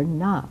that we're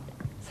not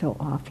so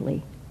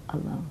awfully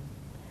alone.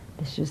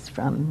 This is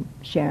from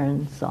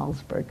Sharon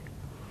Salzberg,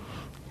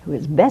 who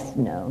is best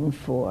known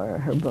for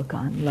her book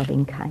on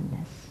loving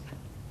kindness.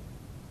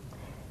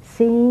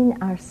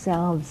 Seeing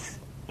ourselves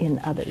in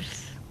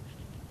others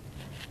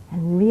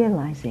and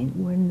realizing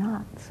we're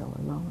not so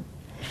alone.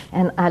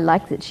 And I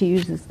like that she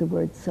uses the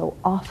word so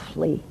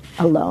awfully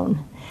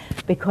alone,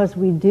 because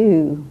we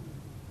do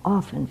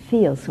often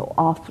feel so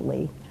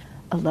awfully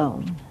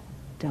alone,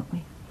 don't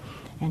we?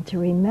 And to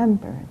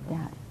remember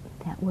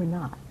that we're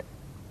not.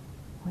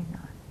 We're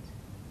not.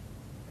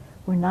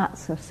 We're not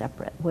so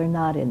separate. We're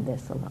not in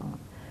this alone.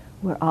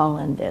 We're all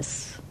in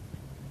this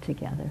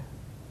together.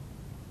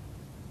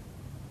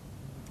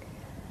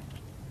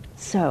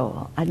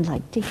 So I'd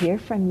like to hear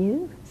from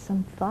you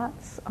some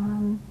thoughts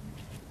on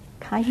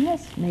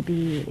kindness,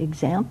 maybe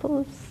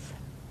examples.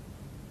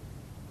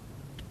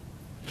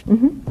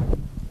 Mm-hmm.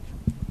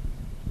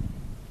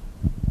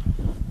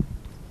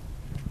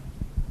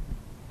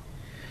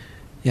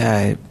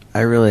 Yeah, I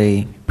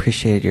really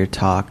appreciated your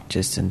talk,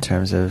 just in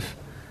terms of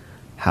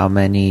how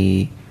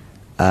many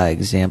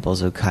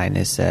examples of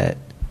kindness that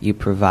you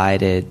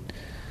provided.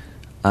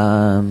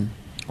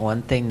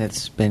 One thing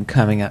that's been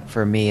coming up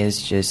for me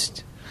is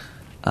just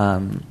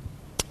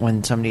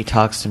when somebody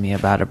talks to me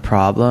about a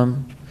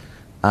problem,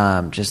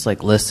 just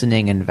like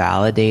listening and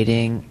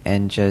validating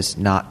and just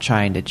not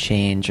trying to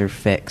change or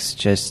fix,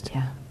 just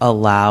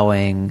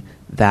allowing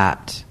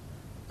that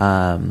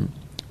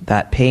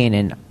that pain.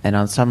 And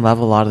on some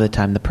level, a lot of the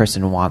time the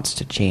person wants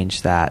to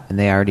change that and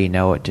they already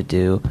know what to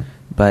do,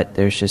 but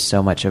there's just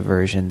so much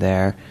aversion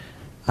there,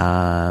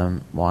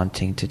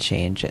 wanting to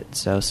change it.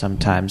 So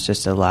sometimes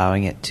just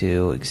allowing it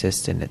to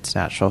exist in its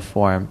natural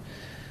form,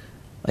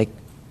 like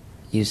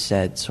you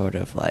said, sort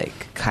of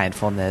like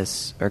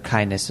kindfulness or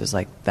kindness is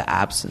like the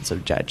absence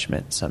of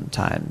judgment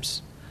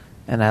sometimes.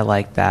 And I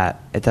like that.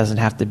 It doesn't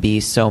have to be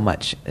so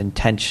much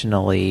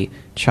intentionally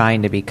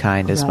trying to be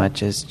kind as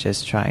much as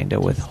just trying to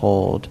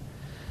withhold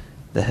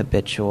the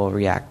habitual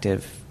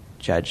reactive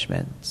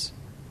judgments.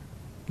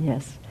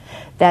 Yes.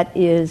 That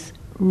is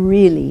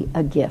really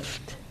a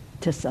gift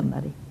to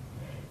somebody,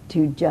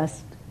 to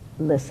just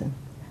listen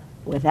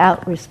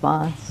without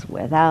response,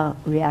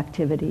 without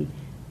reactivity,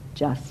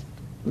 just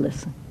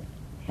listen.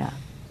 Yeah.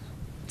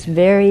 It's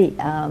very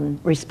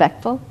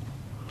respectful,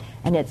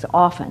 and it's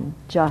often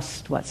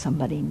just what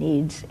somebody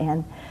needs.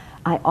 And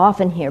I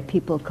often hear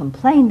people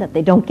complain that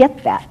they don't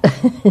get that.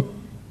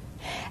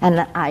 And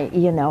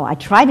I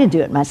try to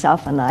do it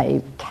myself, and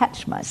I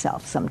catch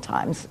myself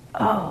sometimes.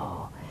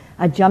 Oh,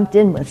 I jumped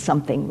in with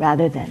something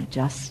rather than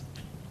just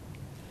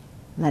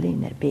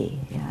letting it be.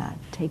 Yeah,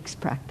 it takes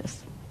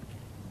practice.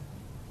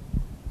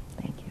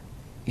 Thank you.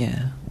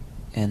 Yeah.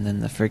 And then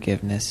the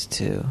forgiveness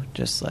too.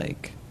 Just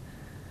like,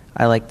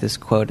 I like this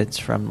quote. It's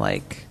from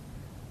like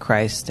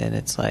Christ, and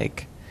it's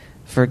like,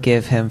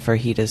 forgive him for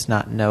he does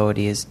not know what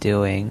he is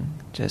doing.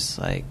 Just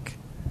like,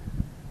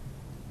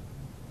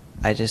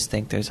 I just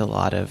think there's a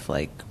lot of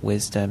like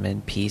wisdom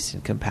and peace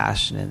and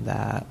compassion in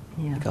that.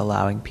 Yeah. Like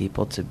allowing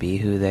people to be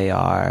who they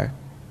are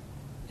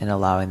and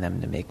allowing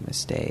them to make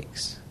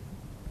mistakes.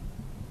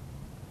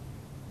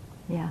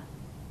 Yeah.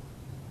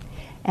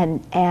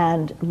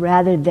 And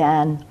rather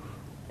than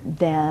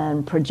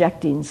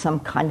projecting some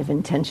kind of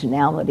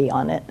intentionality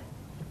on it,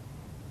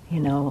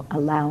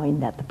 allowing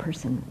that the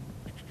person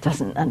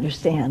doesn't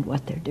understand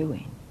what they're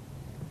doing.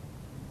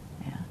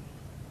 Yeah.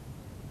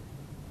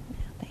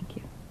 Thank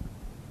you.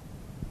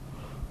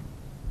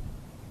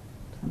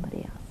 Somebody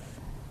else.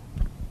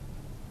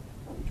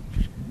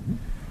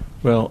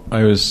 Well,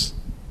 I was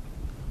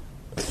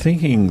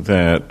thinking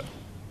that,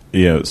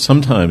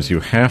 sometimes you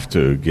have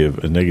to give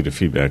a negative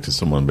feedback to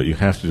someone, but you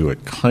have to do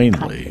it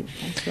kindly.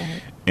 That's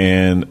right.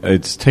 And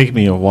it's taken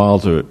me a while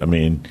to,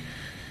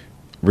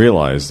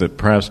 realize that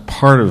perhaps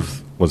part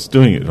of what's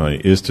doing it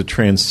right is to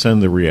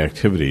transcend the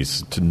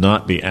reactivities, to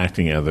not be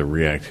acting out of the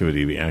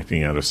reactivity, be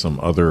acting out of some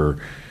other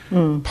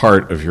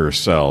part of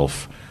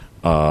yourself.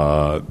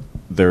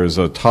 There's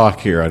a talk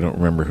here, I don't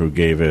remember who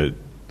gave it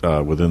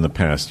within the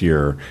past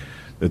year,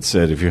 that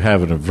said if you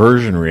have an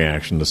aversion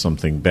reaction to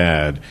something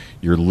bad,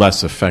 you're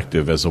less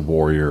effective as a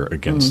warrior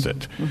against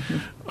it.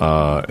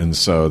 And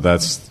so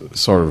that's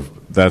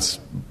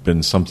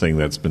been something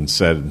that's been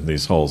said in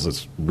these halls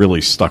that's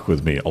really stuck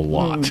with me a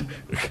lot.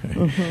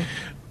 Okay.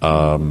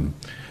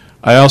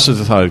 I also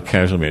thought I'd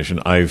casually mention,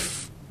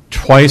 I've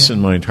twice in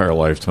my entire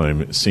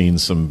lifetime seen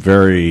some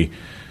very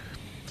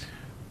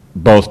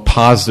both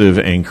positive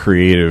and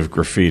creative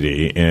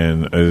graffiti,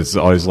 and it's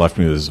always left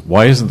me with this,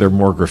 why isn't there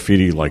more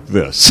graffiti like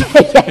this?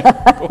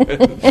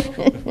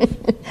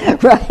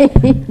 Right.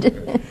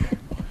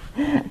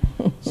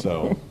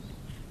 So,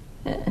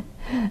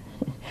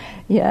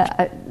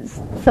 yeah,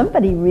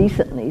 somebody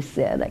recently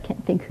said, I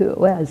can't think who it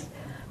was,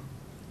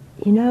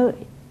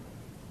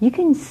 you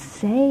can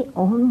say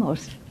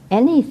almost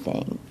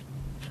anything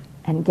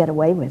and get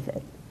away with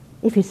it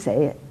if you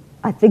say it,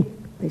 I think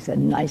they said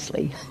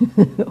nicely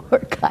or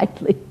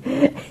kindly.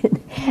 And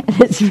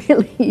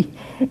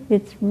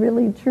it's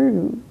really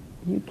true.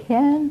 You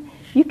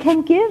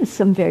can give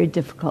some very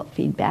difficult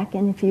feedback,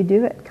 and if you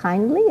do it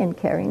kindly and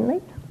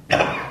caringly,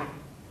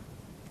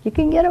 you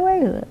can get away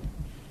with it.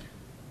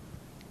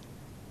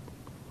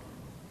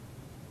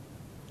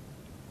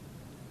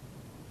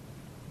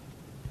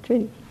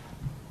 Trudy.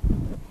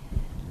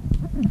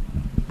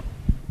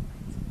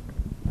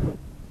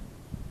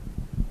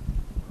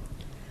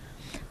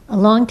 A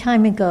long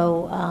time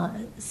ago,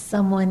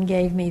 someone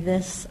gave me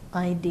this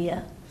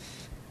idea.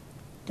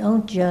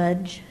 Don't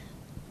judge,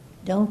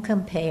 don't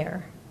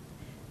compare,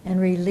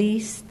 and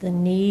release the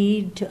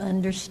need to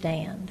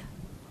understand.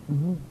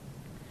 Mm-hmm.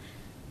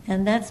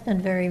 And that's been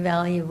very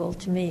valuable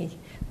to me,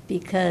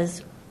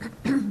 because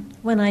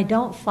when I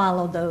don't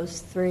follow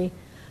those three,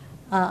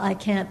 I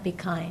can't be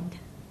kind.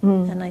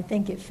 Mm. And I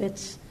think it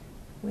fits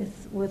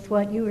with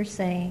what you were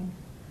saying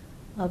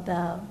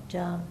about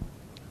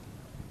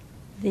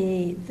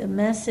the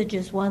message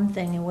is one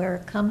thing, and where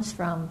it comes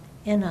from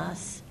in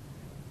us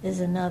is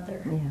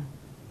another. Yeah.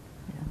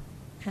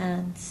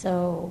 And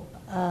so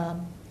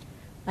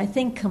I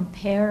think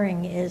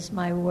comparing is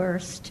my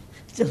worst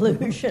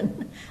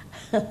delusion.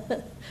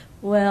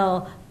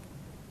 Well,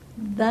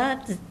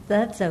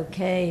 that's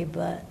okay,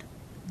 but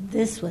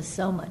this was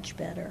so much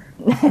better.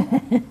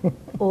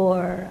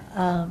 Or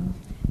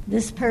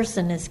this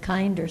person is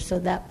kinder, so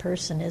that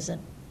person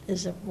isn't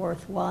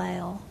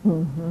worthwhile.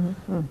 Mm-hmm,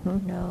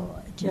 mm-hmm. No,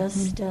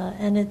 just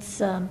and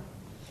it's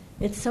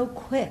so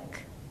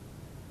quick.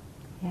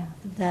 Yeah.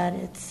 That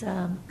it's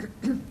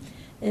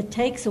it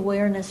takes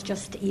awareness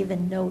just to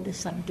even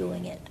notice I'm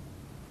doing it.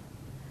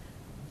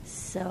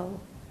 So,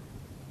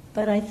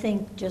 but I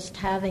think just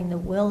having the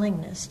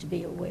willingness to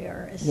be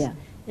aware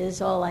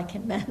is all I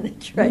can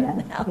manage right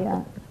now.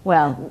 Yeah.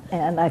 Well,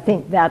 and I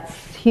think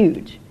that's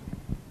huge.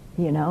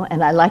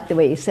 And I like the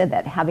way you said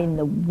that, having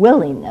the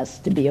willingness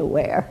to be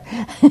aware.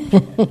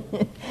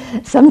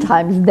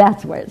 Sometimes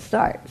that's where it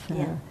starts.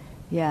 Yeah.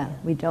 Yeah,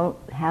 we don't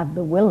have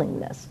the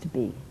willingness to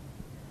be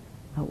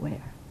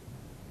aware.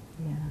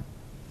 Yeah.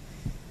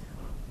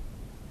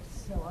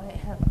 So I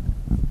have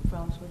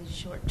problems with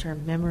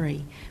short-term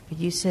memory, but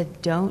you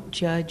said don't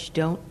judge,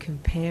 don't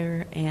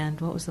compare,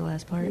 and what was the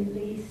last part?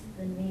 Release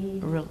the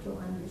need to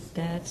understand.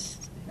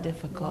 That's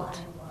difficult.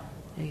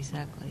 Why.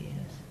 Exactly,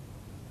 yes.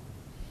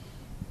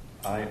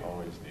 I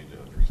always need to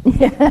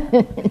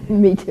understand.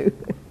 Me too.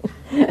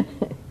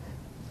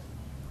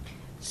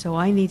 So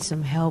I need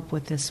some help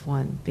with this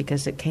one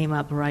because it came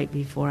up right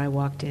before I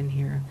walked in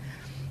here.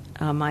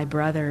 My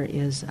brother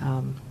is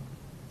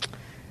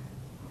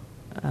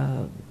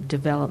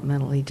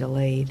developmentally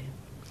delayed,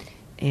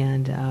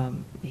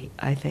 and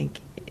I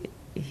think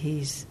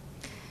he's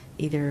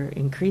either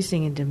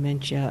increasing in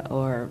dementia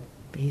or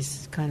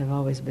he's kind of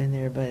always been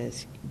there, but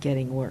it's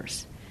getting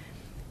worse.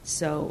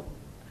 So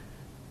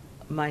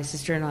my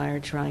sister and I are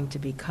trying to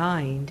be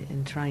kind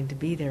and trying to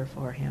be there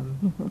for him.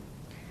 Mm-hmm.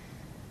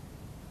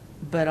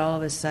 But all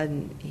of a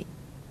sudden,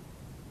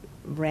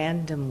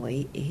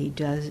 randomly, he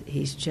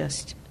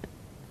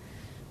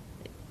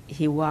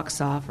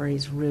walks off, or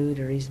he's rude,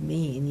 or he's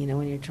mean,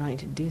 when you're trying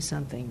to do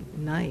something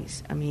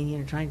nice. I mean,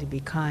 you're trying to be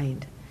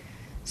kind.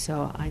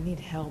 So I need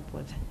help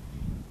with,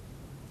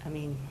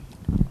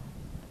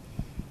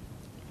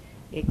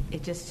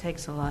 it just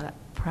takes a lot of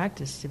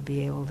practice to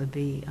be able to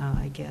be,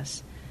 I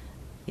guess,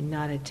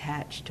 not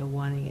attached to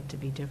wanting it to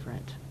be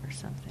different or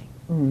something.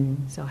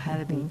 Mm-hmm. So how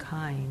to be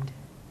kind.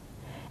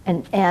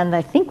 And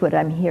I think what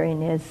I'm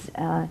hearing is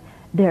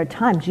there are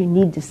times you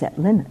need to set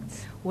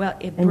limits. Well,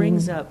 it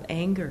brings up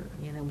anger.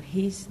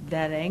 He's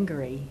that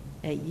angry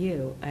at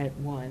you, at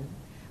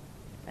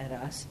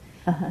us,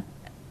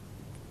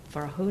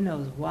 for who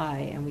knows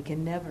why, and we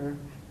can never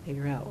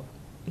figure out,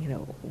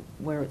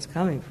 where it's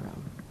coming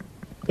from.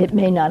 It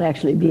may not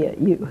actually be at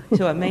you.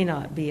 So it may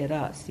not be at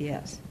us,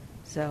 yes.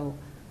 So,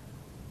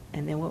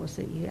 and then what was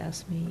it you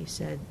asked me? You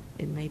said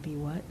it may be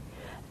what?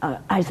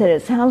 I said,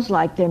 it sounds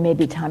like there may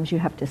be times you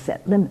have to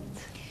set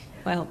limits.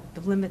 Well,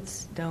 the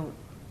limits don't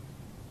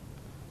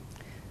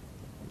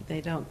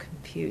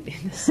compute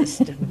in the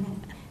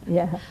system.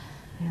 Yeah.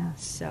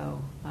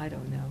 So, I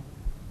don't know.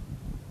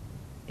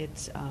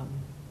 It's,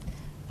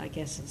 I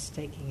guess it's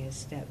taking a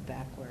step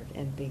backward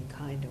and being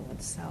kind to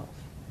oneself.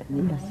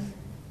 Yes,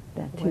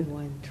 that too. When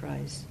one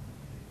tries,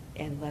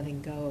 and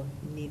letting go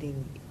of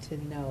needing to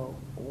know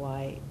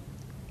why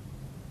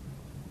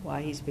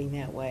he's being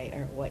that way,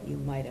 or what you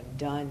might have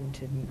done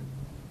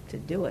to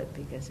do it,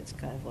 because it's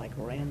kind of like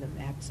random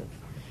acts of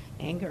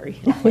anger,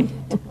 you know.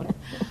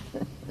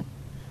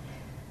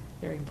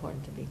 Very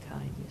important to be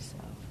kind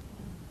yourself.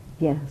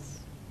 Yes,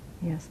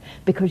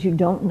 because you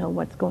don't know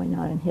what's going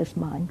on in his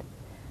mind,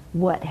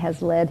 what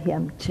has led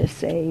him to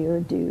say or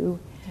do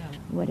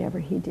whatever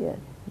he did.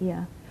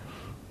 Yeah.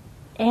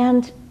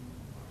 And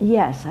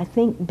yes, I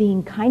think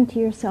being kind to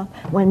yourself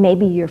when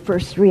maybe your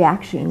first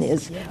reaction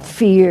is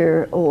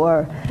fear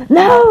or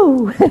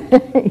no,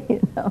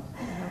 you know.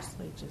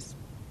 Mostly just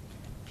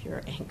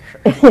pure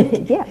anger.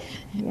 Yeah.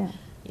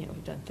 You know,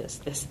 we've done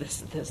this,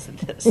 and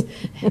this.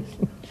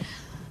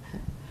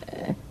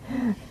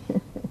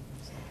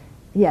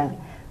 Yeah.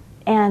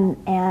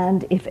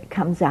 And if it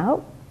comes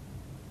out,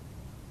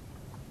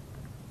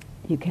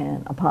 you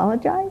can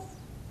apologize.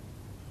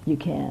 You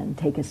can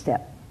take a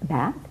step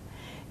back.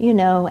 You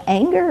know,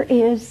 anger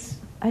is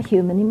a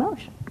human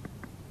emotion.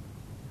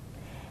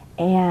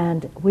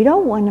 And we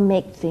don't want to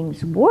make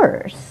things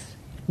worse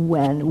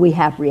when we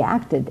have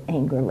reacted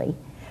angrily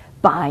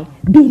by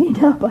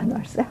beating up on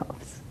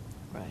ourselves.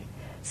 Right.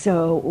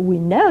 So we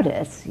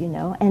notice, you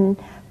know, and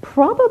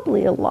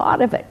probably a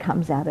lot of it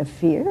comes out of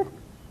fear.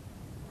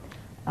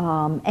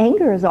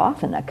 Anger is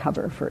often a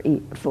cover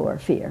for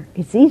fear.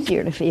 It's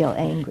easier to feel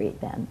angry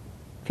than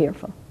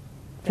fearful.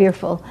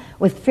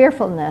 With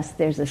fearfulness,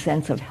 there's a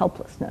sense of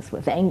helplessness.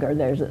 With anger,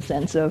 there's a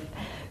sense of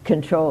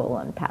control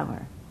and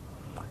power.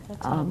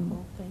 That's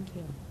helpful. Thank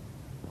you.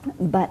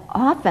 But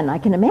often, I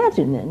can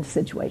imagine in a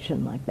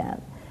situation like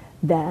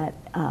that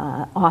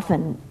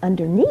often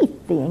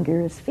underneath the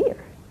anger is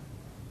fear.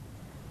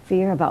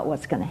 Fear about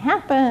what's going to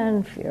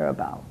happen, fear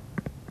about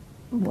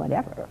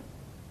whatever.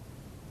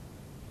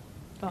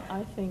 Well,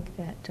 I think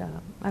that,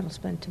 I don't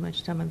spend too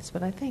much time on this,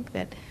 but I think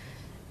that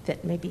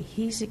maybe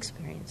he's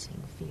experiencing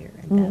fear,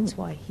 and that's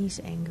why he's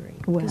angry.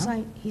 Because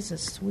he's a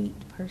sweet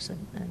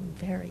person, a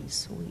very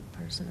sweet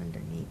person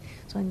underneath.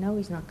 So I know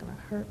he's not going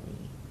to hurt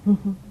me,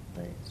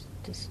 but it's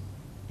just,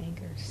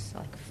 anger's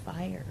like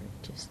fire.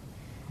 It just,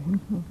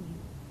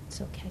 it's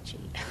so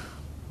catchy.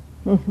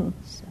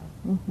 So,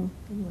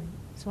 anyway,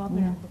 so I'm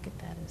going to look at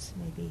that as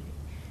maybe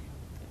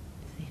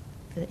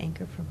the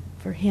anger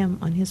for him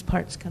on his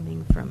part's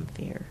coming from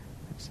fear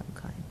of some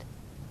kind.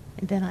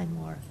 And then I'm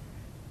more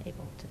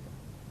able to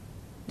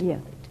Yeah,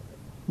 relate to it.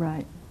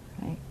 right.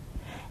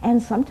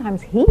 And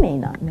sometimes he may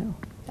not know.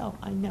 Oh,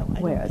 I know.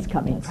 Where it's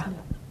coming from.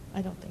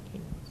 I don't think he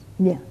knows.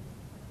 Yeah.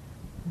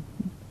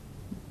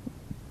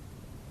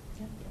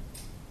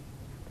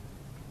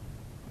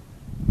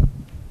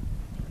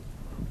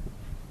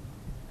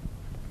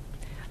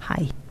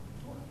 Hi.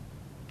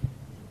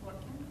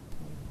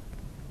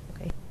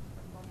 Okay.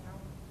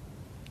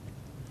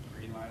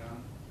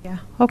 Yeah.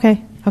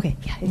 Okay.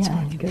 Yeah, it's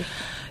Yeah, working. good.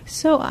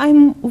 So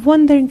I'm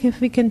wondering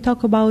if we can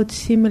talk about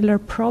similar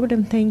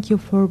problem. Thank you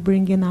for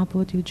bringing up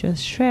what you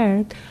just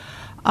shared.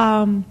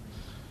 I'm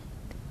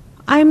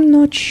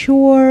not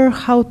sure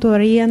how to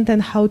orient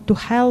and how to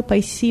help.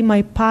 I see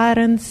my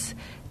parents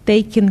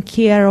taking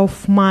care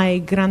of my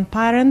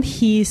grandparent.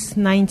 He's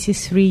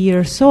 93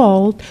 years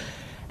old,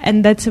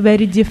 and that's a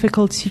very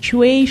difficult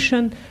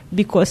situation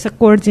because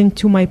according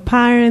to my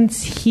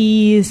parents,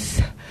 he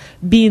is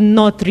being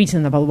not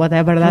reasonable,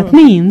 whatever that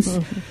means,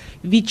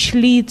 which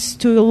leads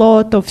to a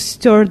lot of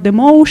stirred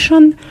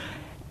emotion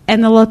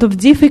and a lot of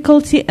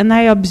difficulty. And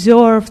I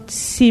observed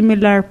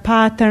similar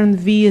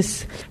pattern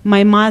with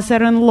my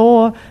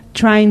mother-in-law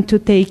trying to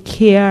take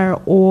care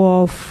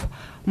of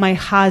my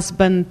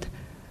husband,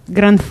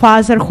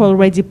 grandfather who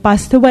already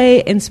passed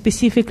away, and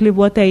specifically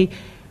what I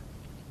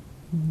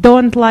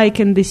don't like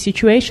in this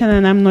situation,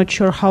 and I'm not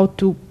sure how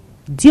to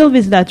deal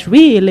with that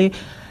really,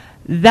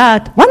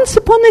 that once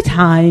upon a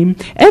time,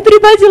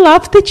 everybody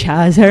loved each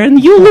other,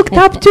 and you looked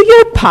up to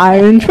your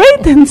parent,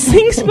 right? And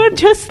things were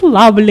just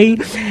lovely.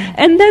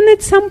 And then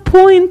at some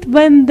point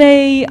when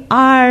they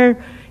are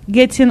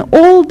getting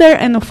older,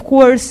 and of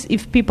course,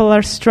 if people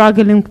are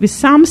struggling with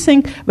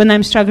something, when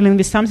I'm struggling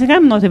with something,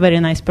 I'm not a very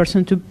nice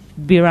person to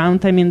be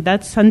around. I mean,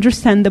 that's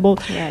understandable.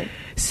 Right.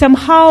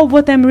 Somehow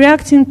what I'm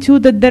reacting to,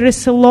 that there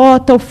is a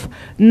lot of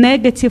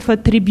negative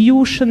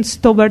attributions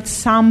towards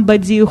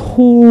somebody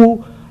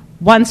who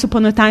once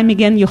upon a time,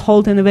 again, you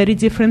hold in a very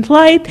different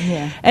light.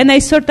 Yeah. And I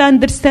sort of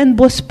understand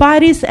both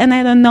parties, and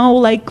I don't know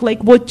like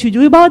what to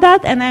do about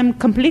that, and I'm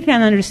completely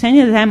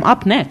understanding that I'm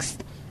up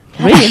next.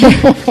 Really,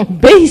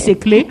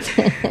 basically.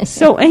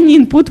 So any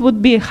input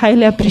would be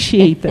highly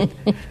appreciated.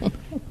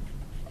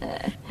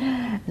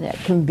 That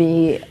can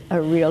be a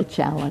real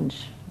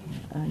challenge.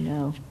 I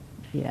know.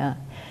 Yeah.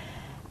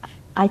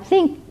 I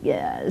think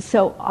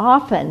so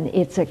often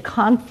it's a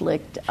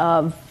conflict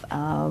of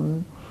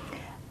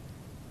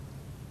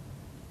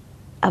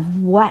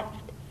what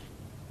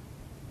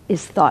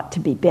is thought to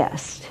be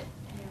best.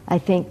 I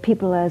think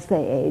people as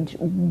they age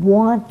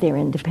want their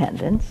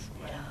independence,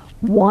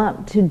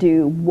 want to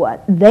do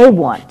what they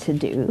want to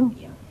do,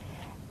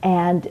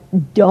 and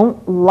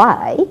don't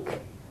like,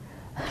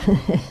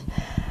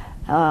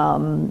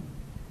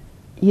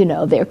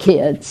 their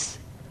kids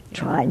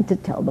trying to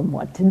tell them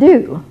what to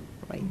do.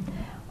 Right.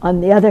 On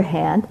the other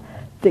hand,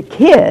 the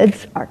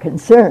kids are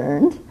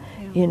concerned,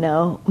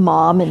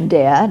 mom and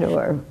dad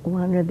or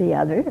one or the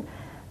other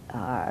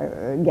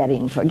are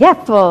getting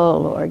forgetful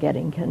or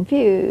getting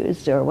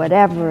confused or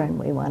whatever, and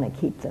we want to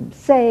keep them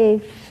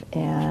safe.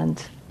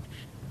 And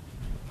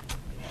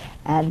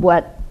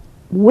what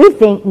we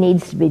think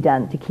needs to be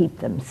done to keep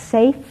them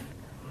safe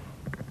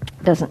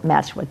doesn't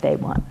match what they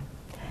want.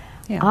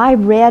 Yeah. I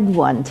read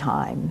one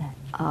time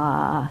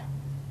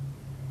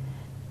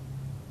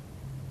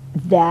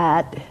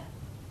that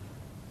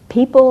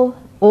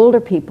older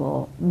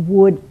people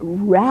would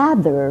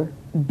rather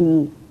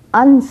be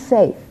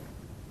unsafe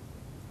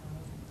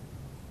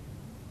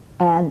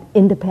and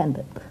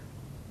independent.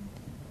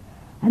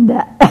 And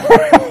that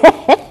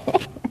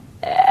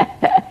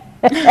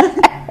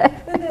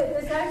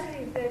There's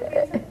actually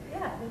they'd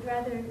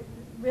rather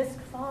risk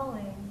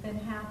falling than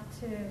have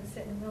to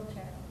sit in a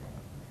wheelchair all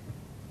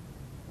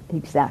day.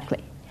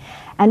 Exactly.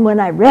 And when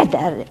I read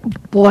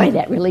that, boy,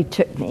 that really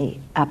took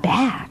me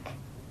aback.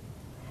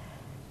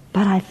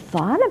 But I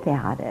thought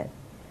about it.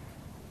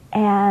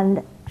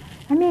 And,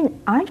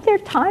 aren't there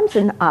times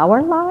in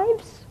our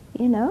lives,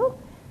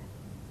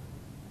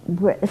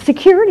 where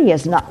security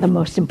is not the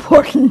most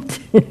important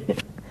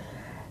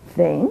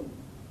thing?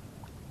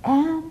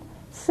 And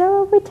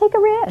so we take a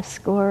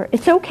risk, or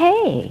it's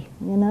okay,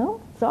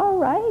 it's all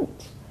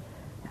right.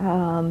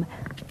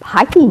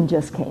 Hiking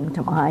just came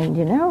to mind,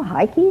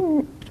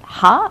 hiking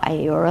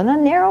high or on a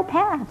narrow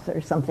path or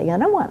something. I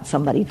don't want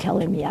somebody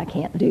telling me I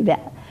can't do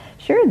that.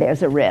 Sure,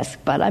 there's a risk,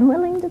 but I'm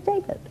willing to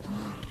take it.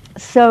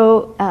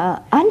 So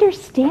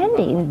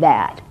understanding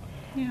that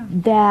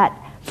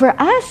for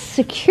us,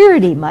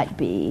 security might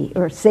be,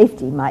 or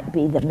safety might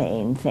be the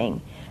main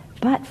thing,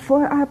 but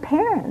for our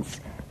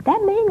parents,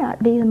 that may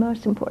not be the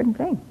most important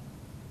thing.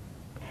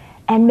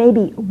 And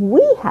maybe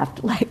we have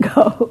to let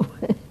go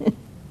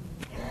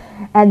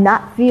and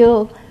not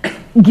feel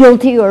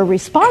guilty or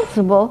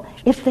responsible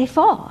if they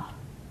fall.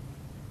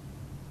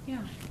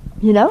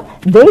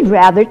 They'd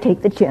rather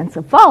take the chance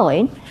of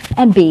falling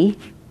and be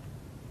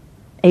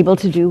able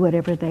to do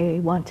whatever they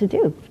want to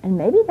do. And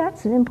maybe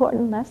that's an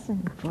important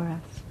lesson for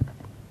us.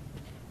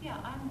 Yeah,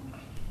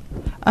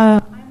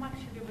 I'm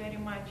actually very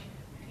much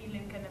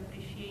feeling and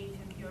appreciating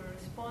your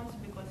response,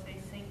 because I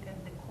think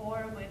at the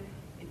core of it,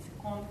 it's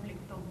a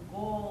conflict of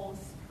goals,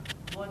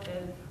 what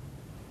an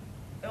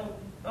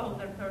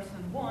older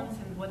person wants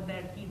and what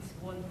their kids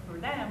want for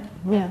them.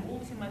 Yeah. And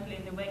ultimately,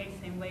 in the very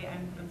same way,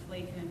 I'm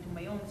translating into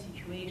my own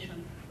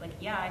situation. Like,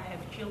 I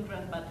have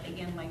children, but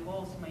again, my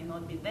goals might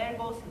not be their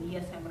goals, and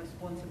yes, I'm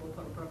responsible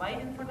for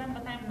providing for them,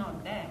 but I'm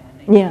not them,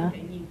 and I think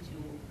I need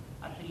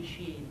to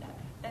appreciate that.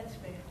 That's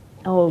very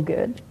helpful. Oh,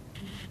 good.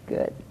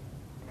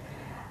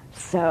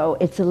 So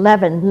it's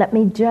 11. Let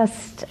me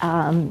just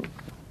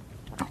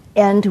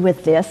end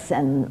with this,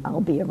 and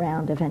I'll be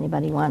around if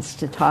anybody wants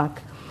to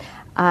talk.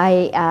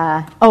 And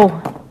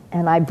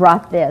I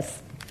brought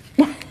this.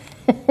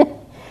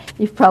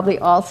 You've probably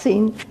all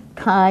seen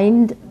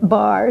Kind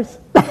bars.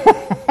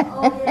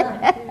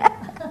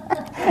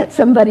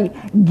 Somebody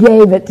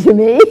gave it to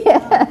me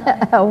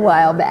a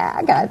while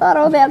back. I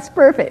thought, that's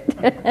perfect.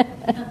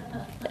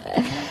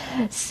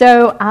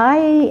 So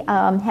I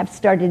have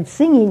started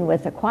singing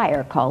with a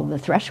choir called the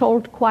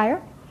Threshold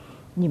Choir.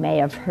 You may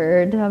have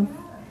heard of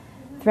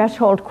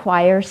Threshold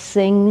Choir.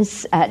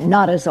 Sings,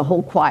 not as a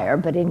whole choir,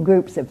 but in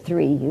groups of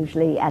 3,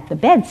 usually at the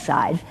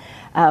bedside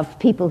of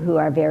people who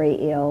are very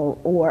ill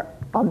or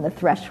on the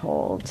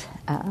threshold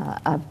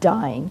of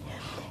dying.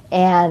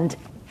 And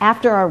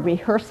after our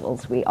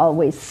rehearsals, we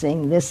always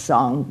sing this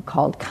song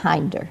called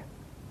Kinder.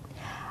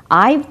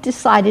 I've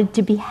decided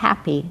to be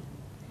happy.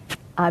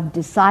 I've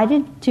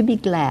decided to be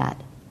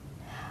glad.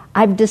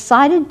 I've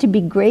decided to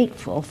be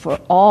grateful for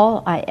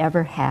all I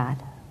ever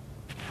had.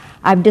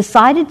 I've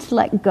decided to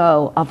let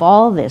go of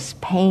all this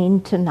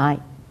pain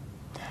tonight.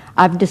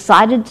 I've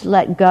decided to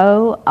let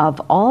go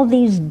of all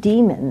these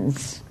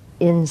demons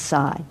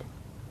inside.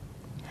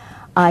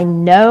 I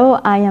know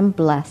I am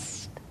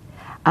blessed.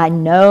 I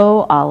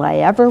know all I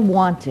ever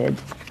wanted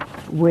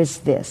was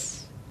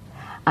this.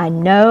 I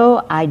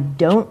know I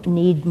don't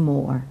need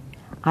more.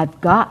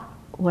 I've got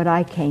what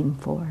I came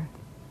for.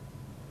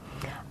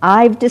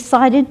 I've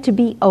decided to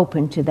be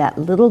open to that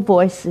little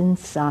voice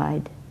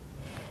inside,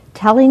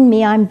 telling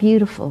me I'm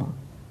beautiful.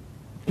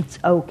 It's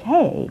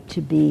okay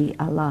to be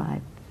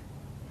alive.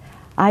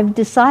 I've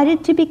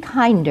decided to be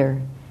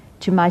kinder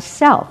to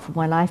myself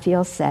when I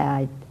feel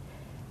sad.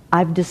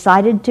 I've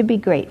decided to be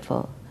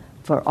grateful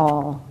for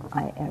all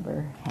I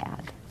ever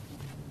had.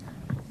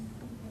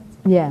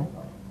 Yeah.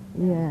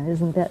 Yeah,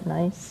 isn't that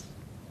nice?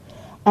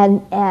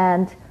 And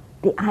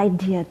the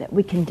idea that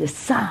we can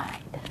decide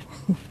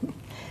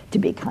to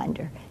be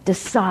kinder,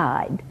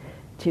 decide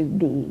to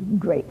be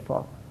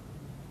grateful.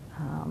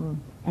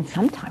 And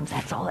sometimes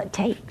that's all it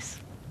takes,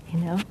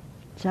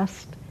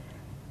 just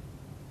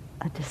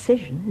a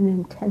decision, an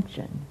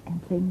intention,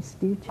 and things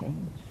do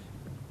change.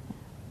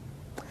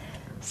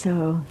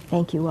 So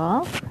thank you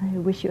all. I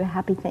wish you a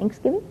happy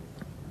Thanksgiving.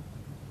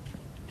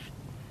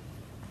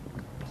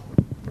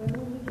 When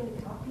will we get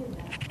a copy of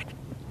that?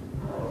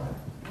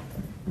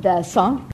 The song?